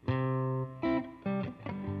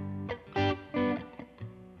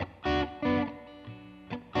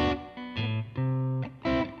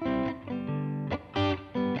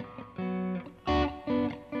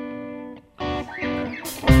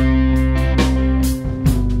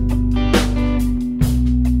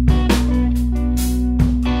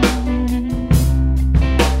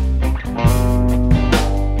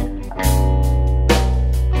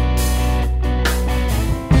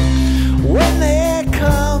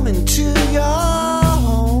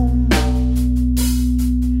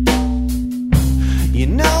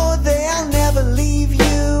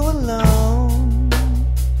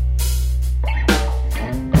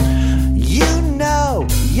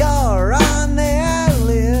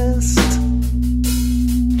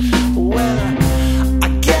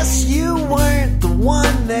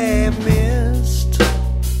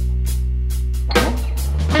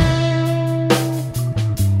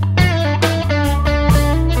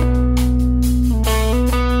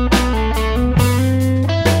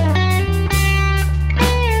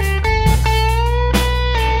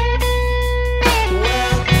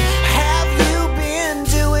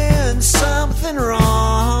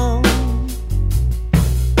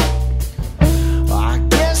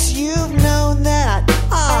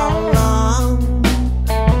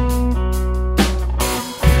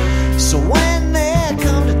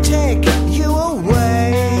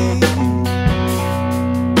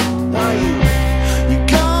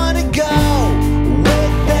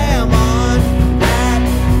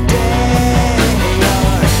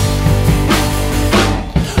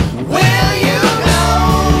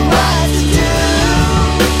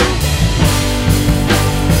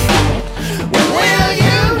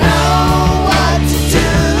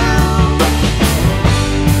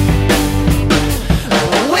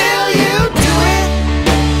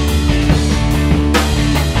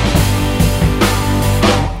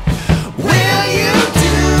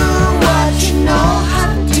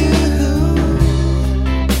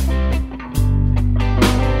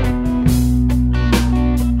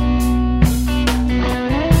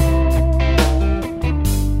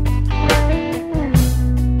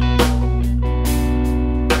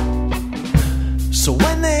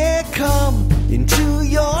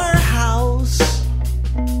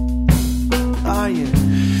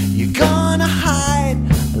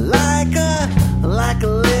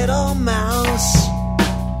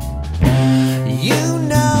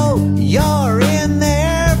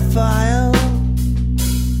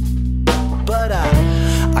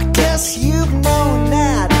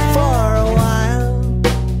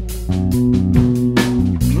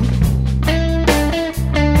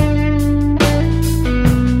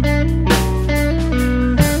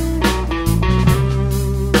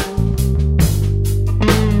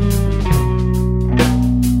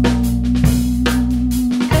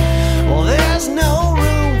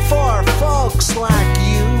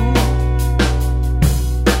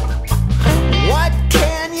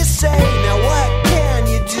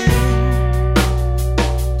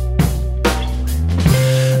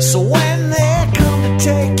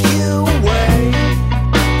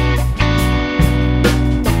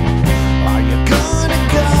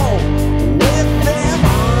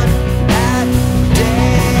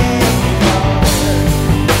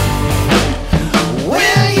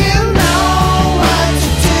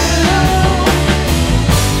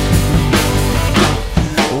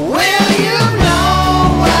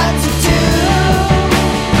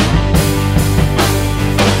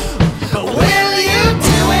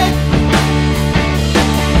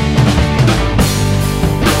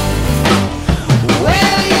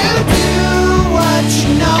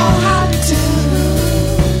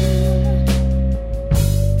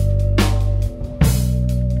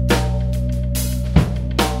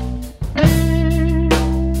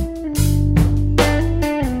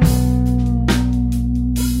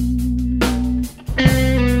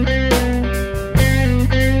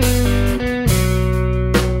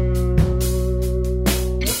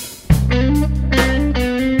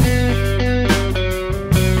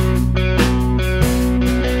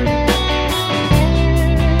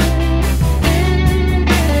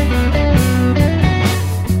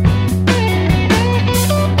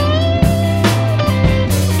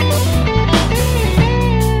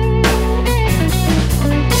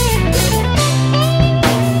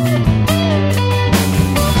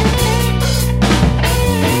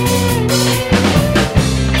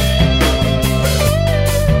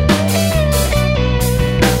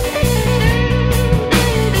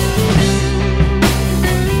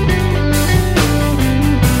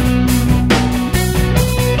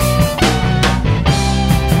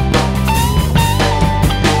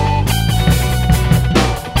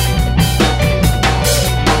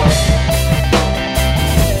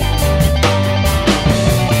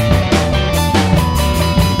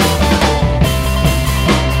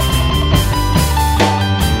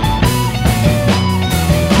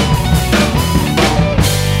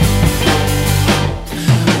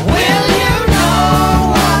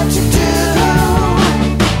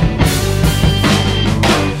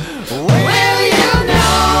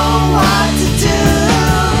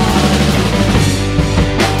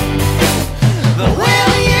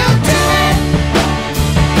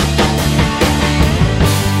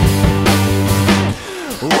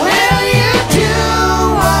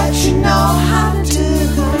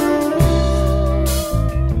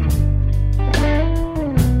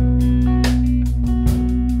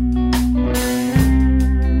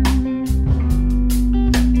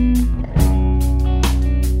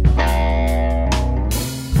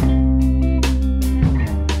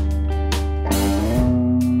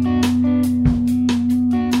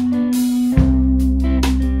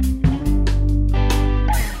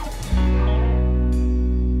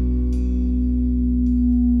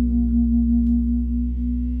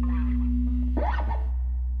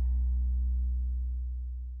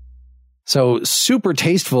 So super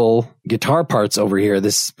tasteful guitar parts over here,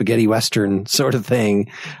 this spaghetti western sort of thing.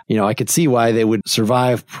 You know, I could see why they would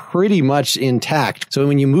survive pretty much intact. So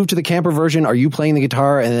when you moved to the camper version, are you playing the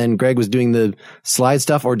guitar and then Greg was doing the slide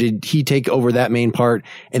stuff, or did he take over that main part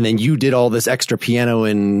and then you did all this extra piano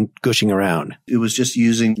and gushing around? It was just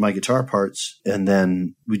using my guitar parts, and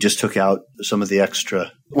then we just took out some of the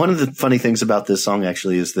extra. One of the funny things about this song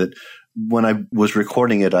actually is that when I was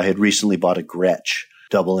recording it, I had recently bought a Gretsch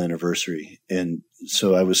double anniversary. And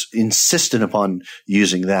so I was insistent upon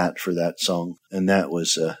using that for that song. And that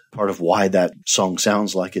was part of why that song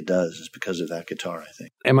sounds like it does, is because of that guitar, I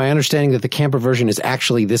think. Am I understanding that the camper version is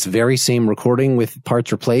actually this very same recording with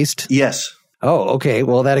parts replaced? Yes. Oh, okay.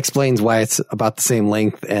 Well, that explains why it's about the same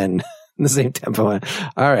length and the same tempo.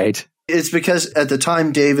 All right. It's because at the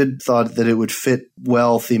time, David thought that it would fit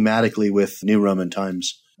well thematically with New Roman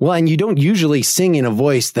Times. Well, and you don't usually sing in a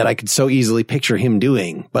voice that I could so easily picture him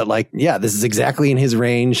doing. But like, yeah, this is exactly in his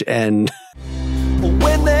range. And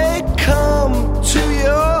when they come to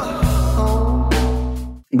your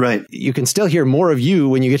home, right, you can still hear more of you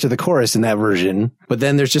when you get to the chorus in that version. But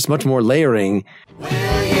then there's just much more layering. will you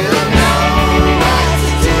know what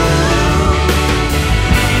to do?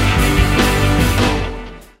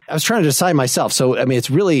 I was trying to decide myself. So, I mean, it's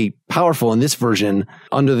really powerful in this version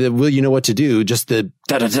under the will you know what to do, just the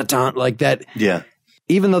da-da-da-da, like that. Yeah.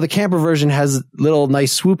 Even though the camper version has little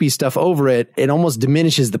nice swoopy stuff over it, it almost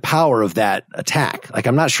diminishes the power of that attack. Like,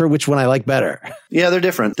 I'm not sure which one I like better. Yeah, they're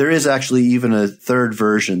different. There is actually even a third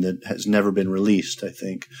version that has never been released, I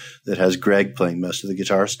think, that has Greg playing most of the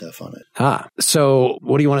guitar stuff on it. So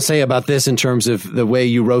what do you want to say about this in terms of the way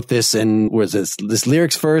you wrote this? And was this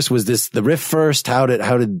lyrics first? Was this the riff first? How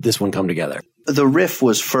did this one come together? The riff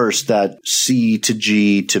was first, that C to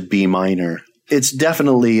G to B minor. It's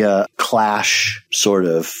definitely a Clash sort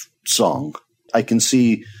of song. I can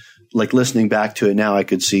see like listening back to it now, I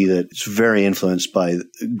could see that it's very influenced by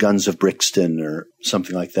Guns of Brixton or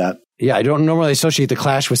something like that. Yeah, I don't normally associate The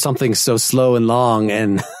Clash with something so slow and long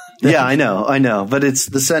and... Yeah, I know. But it's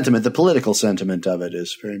the sentiment, the political sentiment of it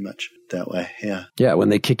is very much that way. Yeah. Yeah, when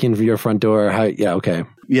they kick in for your front door. Okay.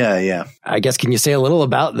 Yeah. I guess, can you say a little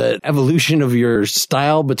about the evolution of your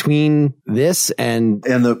style between this and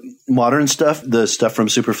the modern stuff, the stuff from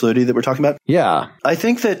Superfluity that we're talking about? Yeah. I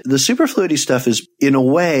think that the Superfluity stuff is, in a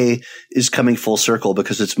way, is coming full circle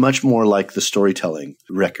because it's much more like the storytelling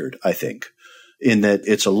record, I think, in that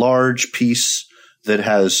it's a large piece that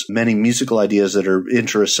has many musical ideas that are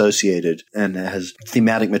interassociated and has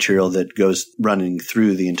thematic material that goes running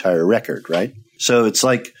through the entire record, right? So it's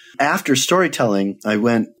like after storytelling, I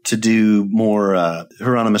went to do more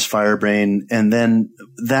Hieronymus Firebrain, and then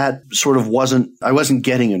that sort of I wasn't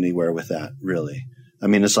getting anywhere with that, really. I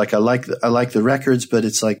mean, it's like I like the records, but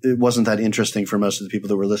it's like it wasn't that interesting for most of the people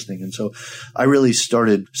that were listening. And so I really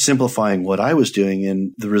started simplifying what I was doing,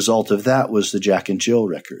 and the result of that was the Jack and Jill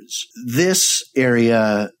records. This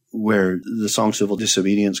area where the song Civil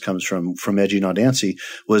Disobedience comes from Edgy Not Antsy,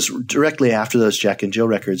 was directly after those Jack and Jill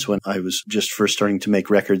records when I was just first starting to make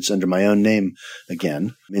records under my own name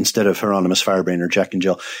again, instead of Hieronymus Firebrain or Jack and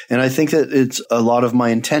Jill. And I think that it's a lot of my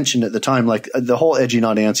intention at the time, like the whole Edgy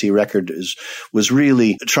Not Antsy record was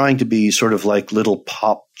really trying to be sort of like little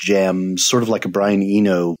pop jams, sort of like a Brian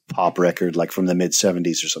Eno pop record, like from the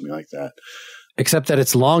mid-70s or something like that. Except that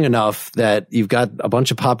it's long enough that you've got a bunch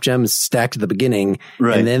of pop gems stacked at the beginning,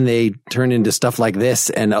 right, and then they turn into stuff like this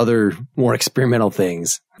and other more experimental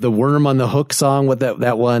things. The Worm on the Hook song, with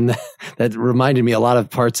that one, that reminded me a lot of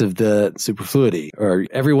parts of the Superfluity. Or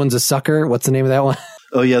Everyone's a Sucker. What's the name of that one?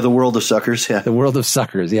 Oh, yeah, The World of Suckers, yeah. The World of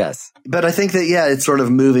Suckers, yes. But I think that, yeah, it's sort of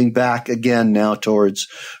moving back again now towards,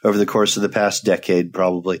 over the course of the past decade,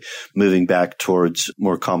 probably moving back towards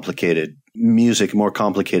more complicated music, more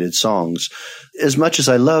complicated songs. As much as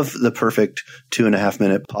I love the perfect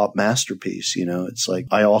 2.5-minute pop masterpiece, it's like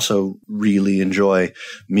I also really enjoy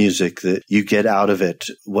music that you get out of it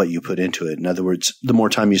what you put into it. In other words, the more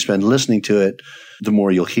time you spend listening to it, the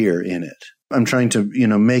more you'll hear in it. I'm trying to,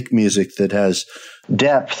 make music that has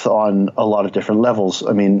depth on a lot of different levels.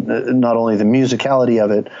 I mean, not only the musicality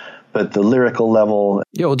of it, but the lyrical level.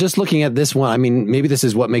 Yeah, well, just looking at this one, I mean, maybe this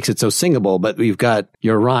is what makes it so singable, but we've got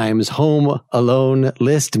your rhymes: home, alone,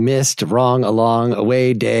 list, missed, wrong, along,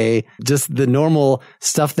 away, day, just the normal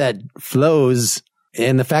stuff that flows.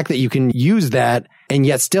 And the fact that you can use that and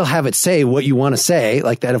yet still have it say what you want to say,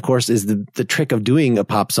 like that, of course, is the trick of doing a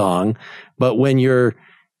pop song. But when you're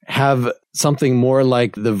have something more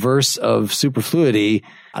like the verse of Superfluity,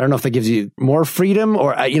 I don't know if that gives you more freedom,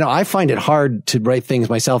 or, I find it hard to write things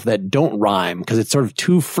myself that don't rhyme because it's sort of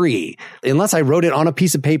too free. Unless I wrote it on a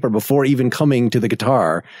piece of paper before even coming to the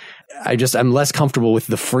guitar, I'm less comfortable with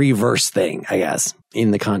the free verse thing, I guess,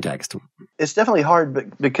 in the context. It's definitely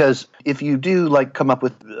hard because if you do come up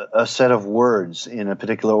with a set of words in a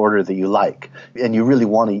particular order that you like, and you really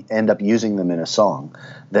want to end up using them in a song,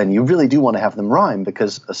 then you really do want to have them rhyme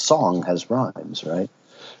because a song has rhymes, right?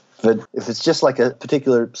 But if it's just like a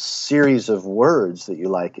particular series of words that you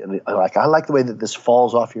like, and I like the way that this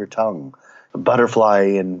falls off your tongue, a butterfly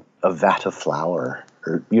in a vat of flour,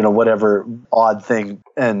 or, whatever odd thing.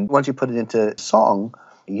 And once you put it into song,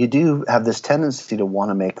 you do have this tendency to want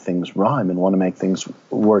to make things rhyme and want to make things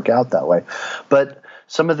work out that way. But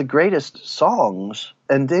some of the greatest songs,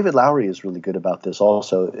 and David Lowery is really good about this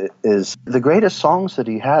also, is the greatest songs that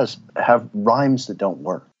he has have rhymes that don't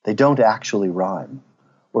work. They don't actually rhyme.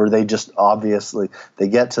 Or they just they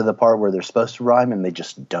get to the part where they're supposed to rhyme and they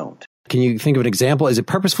just don't. Can you think of an example? Is it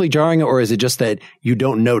purposefully jarring, or is it just that you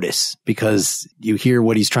don't notice because you hear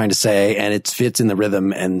what he's trying to say and it fits in the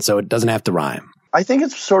rhythm and so it doesn't have to rhyme? I think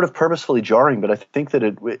it's sort of purposefully jarring, but I think that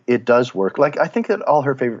it does work. Like, I think that All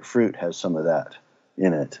Her Favorite Fruit has some of that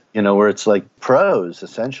in it, where it's like prose,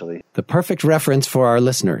 essentially. The perfect reference for our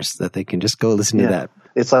listeners, that they can just go listen to that.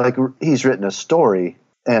 It's like he's written a story,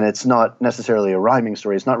 and it's not necessarily a rhyming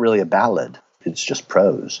story. It's not really a ballad. It's just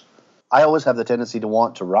prose. I always have the tendency to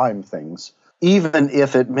want to rhyme things, even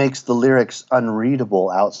if it makes the lyrics unreadable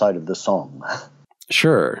outside of the song.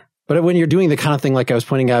 Sure. But when you're doing the kind of thing like I was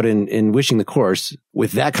pointing out in Wishing the Course,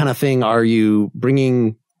 with that kind of thing, are you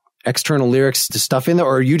bringing external lyrics to stuff in there,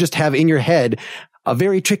 or you just have in your head a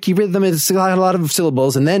very tricky rhythm, it's got a lot of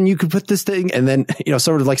syllables, and then you could put this thing, and then,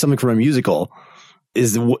 sort of like something from a musical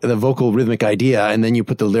is the vocal rhythmic idea, and then you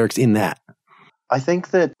put the lyrics in that? I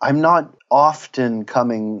think that I'm not often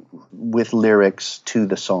coming with lyrics to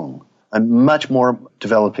the song. I'm much more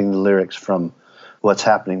developing the lyrics from what's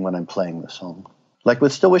happening when I'm playing the song. Like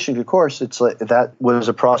with Still Wishing Could Course, it's like that was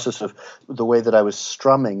a process of the way that I was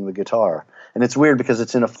strumming the guitar. And it's weird because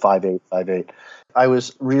it's in a 5/8, 5/8. I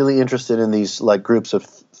was really interested in these like groups of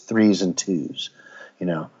threes and twos,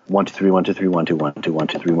 1 2 3 1 2 3 1 2 1 2 1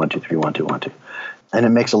 2 3 1 2 3 1 2 1 2. And it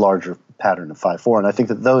makes a larger pattern of 5/4. And I think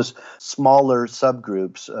that those smaller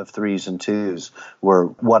subgroups of threes and twos were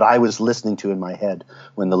what I was listening to in my head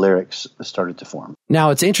when the lyrics started to form.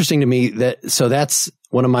 Now, it's interesting to me that's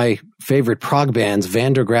one of my favorite prog bands,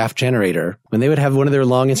 Van der Graaf Generator. When they would have one of their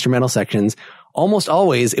long instrumental sections, almost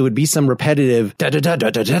always it would be some repetitive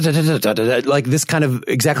like this kind of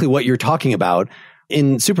exactly what you're talking about.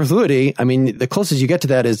 In Superfluity, I mean, the closest you get to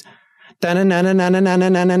that is like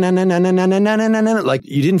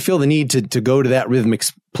you didn't feel the need to go to that rhythmic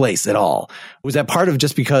place at all. Was that part of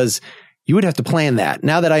just because you would have to plan that?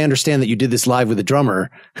 Now that I understand that you did this live with a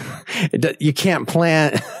drummer, you can't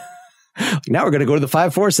plan. Now we're going to go to the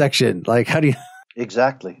 5/4 section. Like, how do you?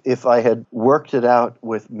 Exactly. If I had worked it out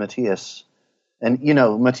with Matthias, and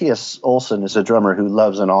Matthias Olsson is a drummer who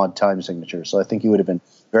loves an odd time signature, so I think he would have been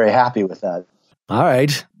very happy with that. All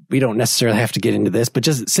right. We don't necessarily have to get into this, but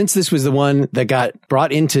just since this was the one that got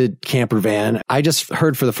brought into Campervan, I just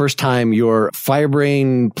heard for the first time your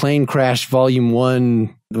Firebrain Plane Crash Volume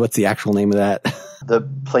 1. What's the actual name of that? The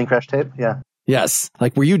Plane Crash tape? Yeah. Yes.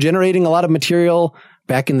 Like, were you generating a lot of material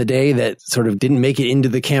back in the day that sort of didn't make it into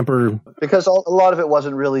the camper? Because a lot of it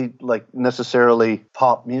wasn't really like necessarily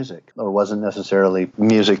pop music, or wasn't necessarily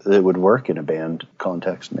music that would work in a band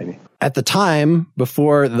context, maybe. At the time,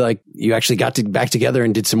 before like you actually got back together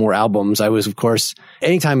and did some more albums, I was, of course,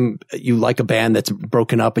 anytime you like a band that's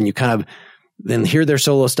broken up and you kind of then hear their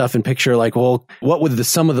solo stuff and picture like, well, what would the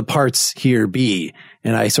sum of the parts here be?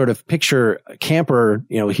 And I sort of picture Camper,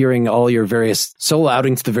 hearing all your various solo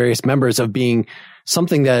outings to the various members of being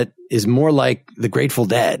something that is more like the Grateful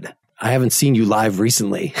Dead. I haven't seen you live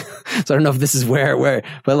recently, so I don't know if this is where,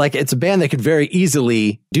 but like it's a band that could very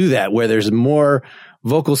easily do that, where there's more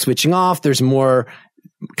vocal switching off. There's more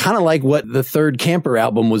kind of like what the third Camper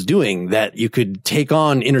album was doing, that you could take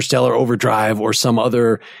on Interstellar Overdrive or some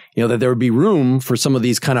other, that there would be room for some of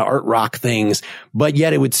these kind of art rock things, but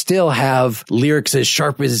yet it would still have lyrics as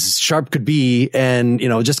sharp could be. And,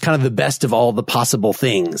 just kind of the best of all the possible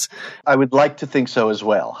things. I would like to think so as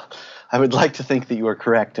well. I would like to think that you are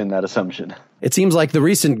correct in that assumption. It seems like the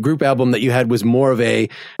recent group album that you had was more of a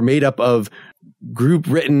made up of group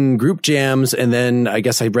jams, and then I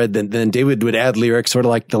guess I read that then David would add lyrics, sort of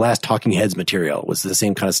like the last Talking Heads material was the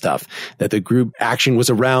same kind of stuff, that the group action was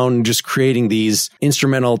around just creating these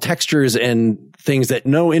instrumental textures and things that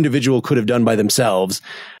no individual could have done by themselves,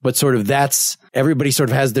 but sort of everybody sort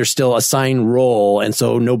of has their still assigned role, and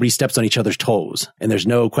so nobody steps on each other's toes, and there's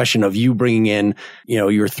no question of you bringing in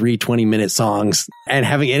your 3 20-minute songs and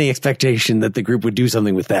having any expectation that the group would do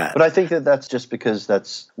something with that. But I think that that's just because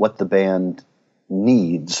that's what the band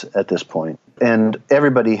needs at this point. And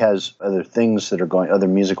everybody has other things that are other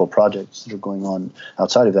musical projects that are going on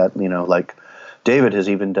outside of that. Like David has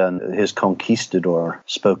even done his Conquistador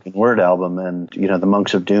spoken word album, and the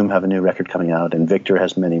Monks of Doom have a new record coming out, and Victor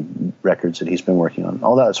has many records that he's been working on,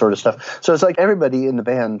 all that sort of stuff. So it's like everybody in the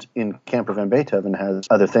band in Camper Van Beethoven has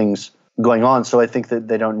other things going on. So I think that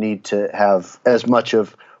they don't need to have as much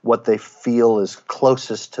of what they feel is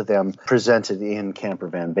closest to them presented in Camper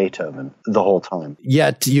Van Beethoven the whole time.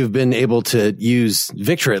 Yet you've been able to use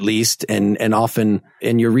Victor at least, and often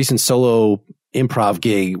in your recent solo improv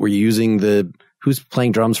gig, were you using who's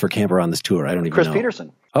playing drums for Camper on this tour? I don't even know. Chris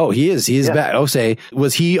Peterson. Oh, he is back. Oh, say,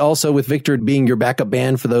 was he also with Victor being your backup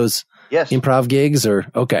band for those improv gigs? Or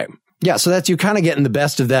okay. Yeah, so that's, you're kind of getting the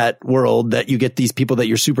best of that world, that you get these people that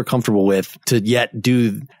you're super comfortable with to yet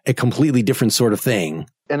do a completely different sort of thing.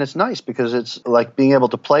 And it's nice because it's like being able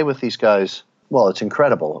to play with these guys. Well, it's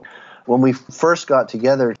incredible. When we first got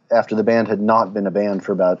together after the band had not been a band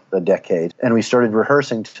for about a decade, and we started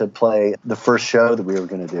rehearsing to play the first show that we were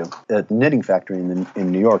going to do at the Knitting Factory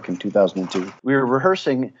in New York in 2002. We were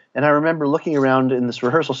rehearsing, and I remember looking around in this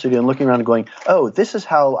rehearsal studio and looking around and going, oh, this is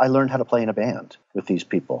how I learned how to play in a band with these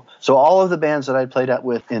people. So all of the bands that I'd played out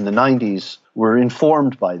with in the 90s were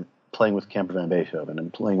informed by playing with Camper Van Beethoven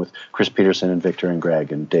and playing with Chris Peterson and Victor and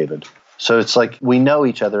Greg and David. So it's like we know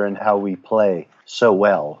each other and how we play so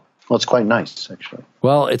well. Well, it's quite nice, actually.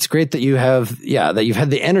 Well, it's great that you have, that you've had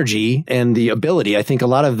the energy and the ability. I think a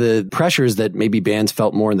lot of the pressures that maybe bands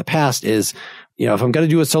felt more in the past is, if I'm going to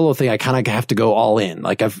do a solo thing, I kind of have to go all in.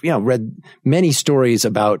 Like I've, read many stories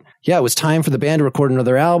about, it was time for the band to record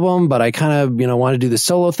another album, but I kind of, want to do the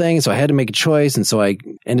solo thing. So I had to make a choice. And so I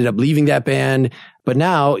ended up leaving that band. But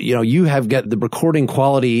now, you have got the recording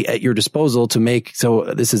quality at your disposal to make.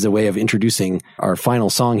 So this is a way of introducing our final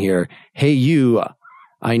song here. Hey, you,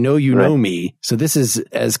 I know you know me. So this is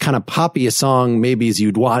as kind of poppy a song maybe as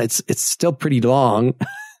you'd want. It's still pretty long.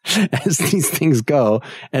 As these things go.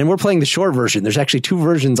 And we're playing the short version. There's actually 2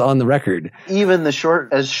 versions on the record. Even the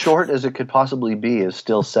short as it could possibly be is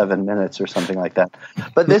still 7 minutes or something like that.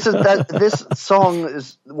 But this song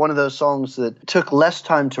is one of those songs that took less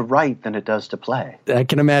time to write than it does to play. I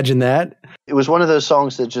can imagine that. It was one of those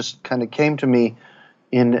songs that just kind of came to me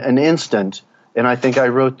in an instant. And I think I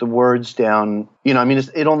wrote the words down,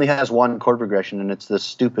 it only has 1 chord progression, and it's the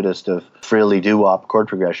stupidest of frilly doo-wop chord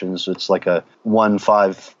progressions. It's like a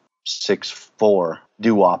 1-5-6-4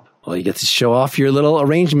 doo-wop. Well, you get to show off your little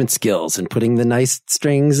arrangement skills and putting the nice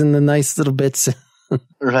strings and the nice little bits.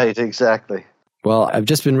 Right, exactly. Well, I've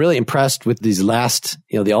just been really impressed with these last,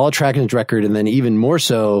 the All Attractions record, and then even more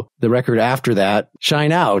so the record after that,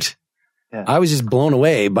 Shine Out. Yeah. I was just blown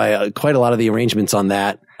away by quite a lot of the arrangements on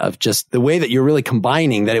that, of just the way that you're really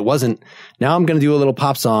combining that. It wasn't, now I'm going to do a little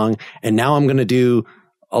pop song and now I'm going to do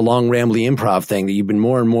a long rambly improv thing, that you've been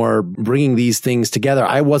more and more bringing these things together.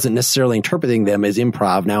 I wasn't necessarily interpreting them as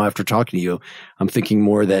improv. Now, after talking to you, I'm thinking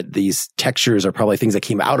more that these textures are probably things that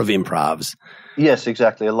came out of improvs. Yes,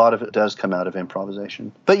 exactly. A lot of it does come out of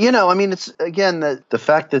improvisation. But, it's, again, the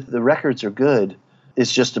fact that the records are good is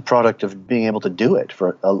just a product of being able to do it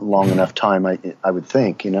for a long enough time, I would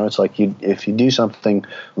think. It's like if you do something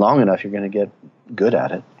long enough, you're going to get good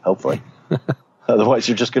at it, hopefully. Otherwise,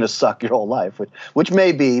 you're just going to suck your whole life, which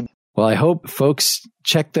may be. Well, I hope folks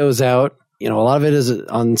check those out. A lot of it is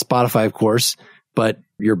on Spotify, of course, but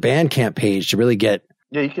your Bandcamp page to really get...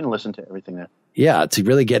 Yeah, you can listen to everything there. Yeah, to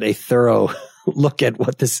really get a thorough look at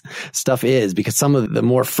what this stuff is, because some of the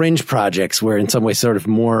more fringe projects were in some way sort of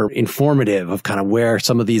more informative of kind of where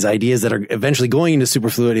some of these ideas that are eventually going into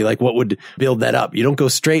superfluity, like what would build that up. You don't go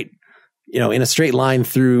straight, in a straight line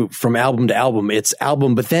through from album to album. It's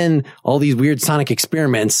album, but then all these weird sonic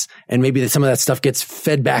experiments, and maybe some of that stuff gets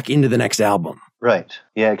fed back into the next album. Right.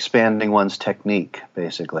 Yeah, expanding one's technique,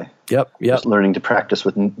 basically. Yep. Just learning to practice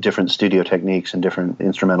with different studio techniques and different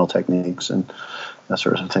instrumental techniques and that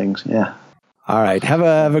sort of things. Yeah. All right. Have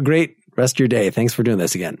a great rest of your day. Thanks for doing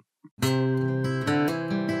this again.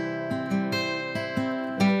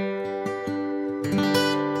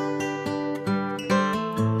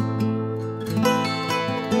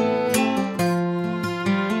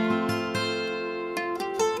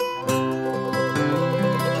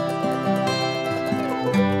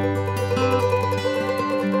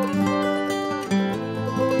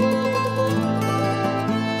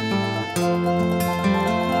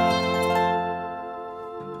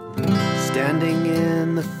 Standing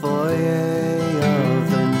in the foyer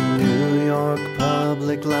of the New York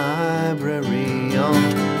Public Library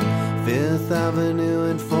on 5th Avenue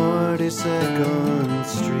and 42nd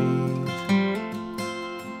Street,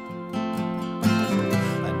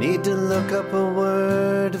 I need to look up a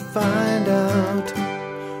word to find out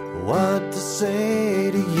what to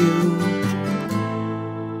say to you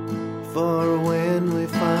for when we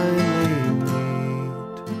finally meet.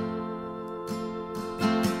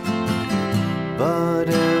 But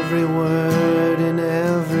every word in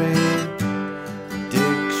every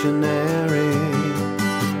dictionary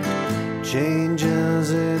changes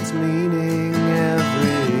its meaning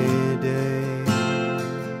every day.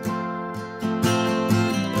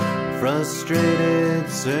 Frustrated,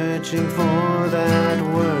 searching for that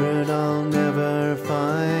word I'll never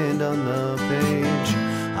find on the page.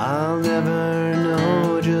 I'll never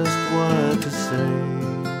know just what to say.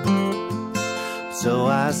 So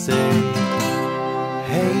I say,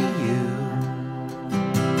 hey you,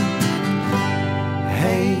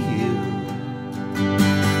 hey you,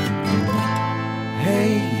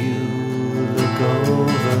 hey you, look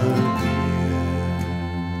over here.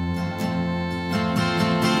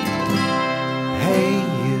 Hey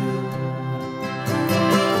you,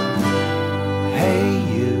 hey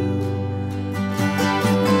you,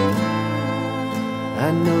 I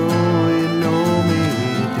know you know me,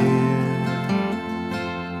 dear.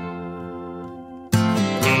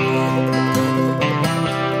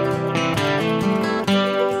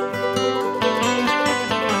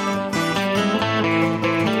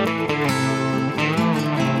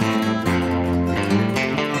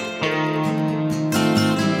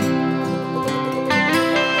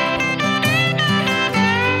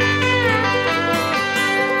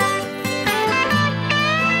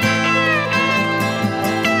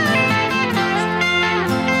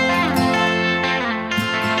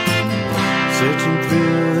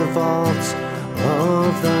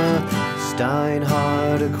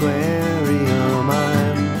 Steinhardt Aquarium.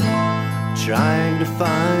 I'm trying to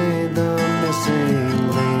find the missing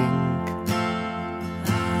link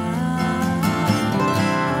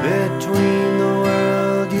between the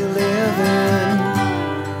world you live in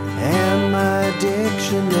and my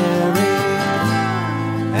dictionary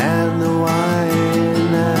and the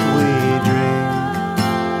wine that we drink.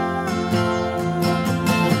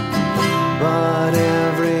 But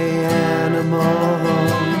every animal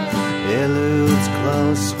eludes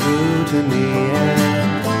close scrutiny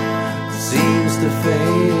and seems to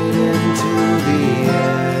fade into the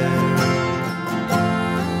air.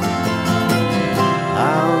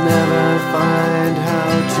 I'll never find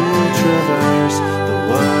how to traverse the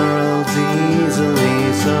worlds easily,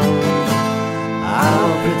 so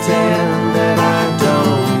I'll pretend that I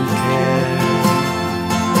don't care.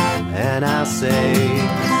 And I'll say,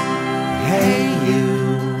 hey you,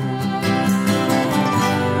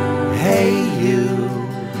 hey you,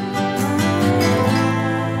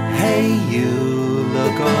 hey you,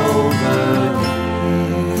 look over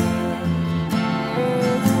here.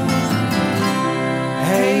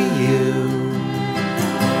 Hey you,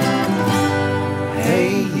 hey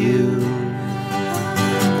you,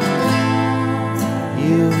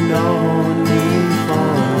 you've known me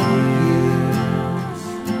for years.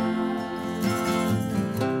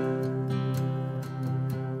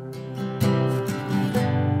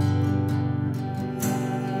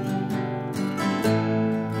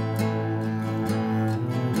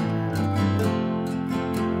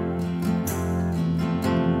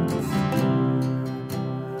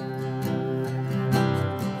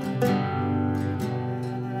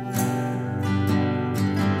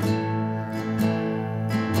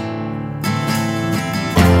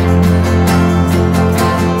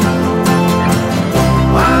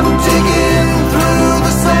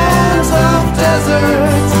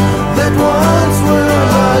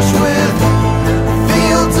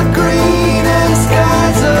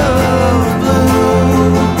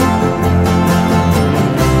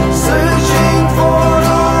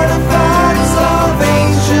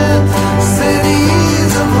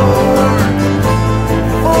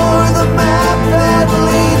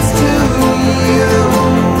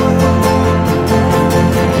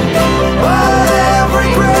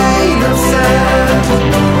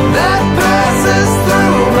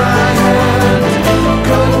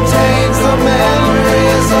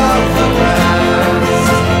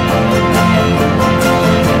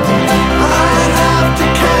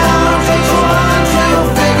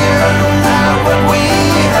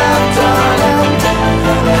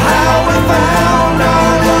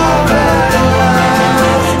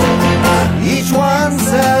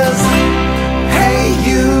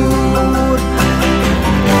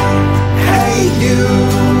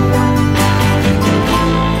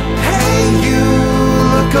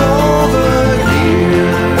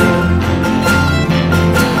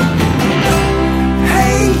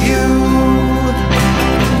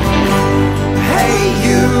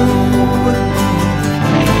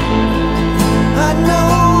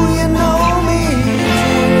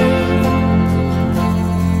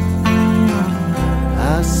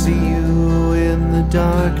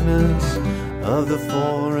 darkness of the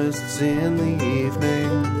forests in the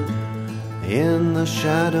evening, in the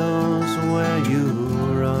shadows where you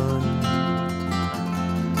run,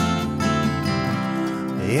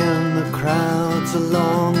 in the crowds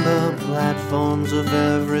along the platforms of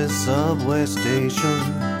every subway station,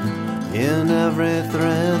 in every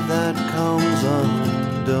thread that comes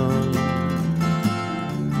undone.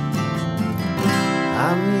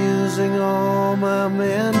 I'm using all my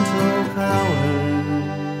mental powers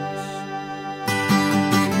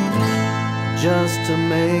just to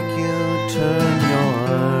make you turn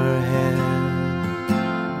your head.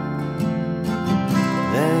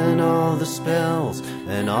 Then all the spells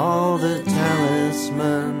and all the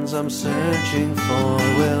talismans I'm searching for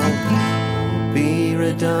will be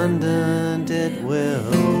redundant, it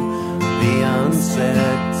will be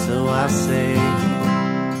unsaid. So I say,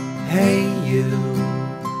 hey you,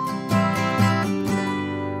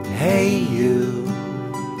 hey you,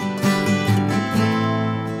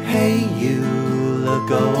 hey you,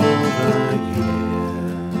 look over here.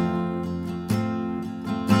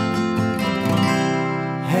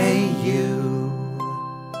 Hey you,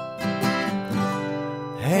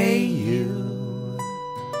 hey you,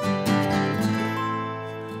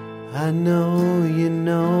 I know you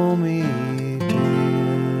know me, dear.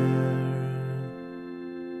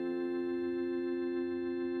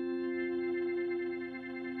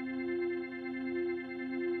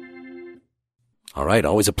 All right,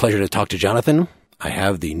 always a pleasure to talk to Jonathan. I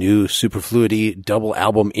have the new Superfluity double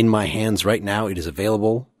album in my hands right now. It is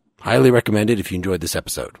available. Highly recommended if you enjoyed this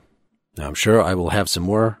episode. Now, I'm sure I will have some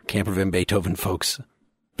more Camper Van Beethoven folks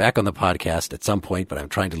back on the podcast at some point, but I'm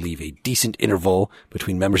trying to leave a decent interval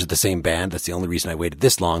between members of the same band. That's the only reason I waited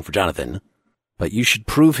this long for Jonathan. But you should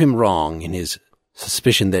prove him wrong in his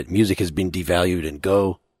suspicion that music has been devalued, and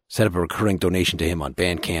go set up a recurring donation to him on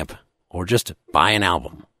Bandcamp, or just buy an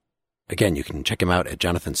album. Again, you can check him out at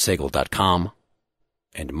jonathansagel.com.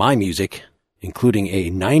 And my music, including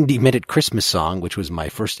a 90-minute Christmas song, which was my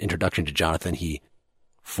first introduction to Jonathan, he,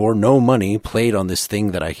 for no money, played on this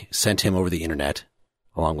thing that I sent him over the internet,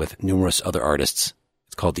 along with numerous other artists.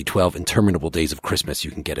 It's called The 12 Interminable Days of Christmas.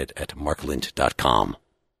 You can get it at marklint.com.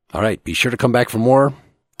 All right, be sure to come back for more.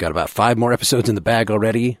 Got about 5 more episodes in the bag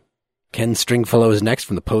already. Ken Stringfellow is next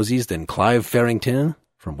from the Posies, then Clive Farrington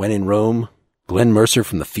from When in Rome, Glenn Mercer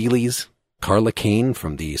from the Feelies, Carla Kane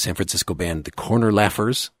from the San Francisco band The Corner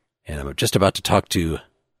Laughers, and I'm just about to talk to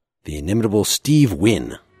the inimitable Steve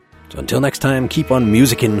Wynn. So until next time, keep on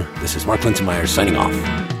musicking. This is Mark Linsenmeyer signing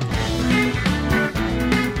off.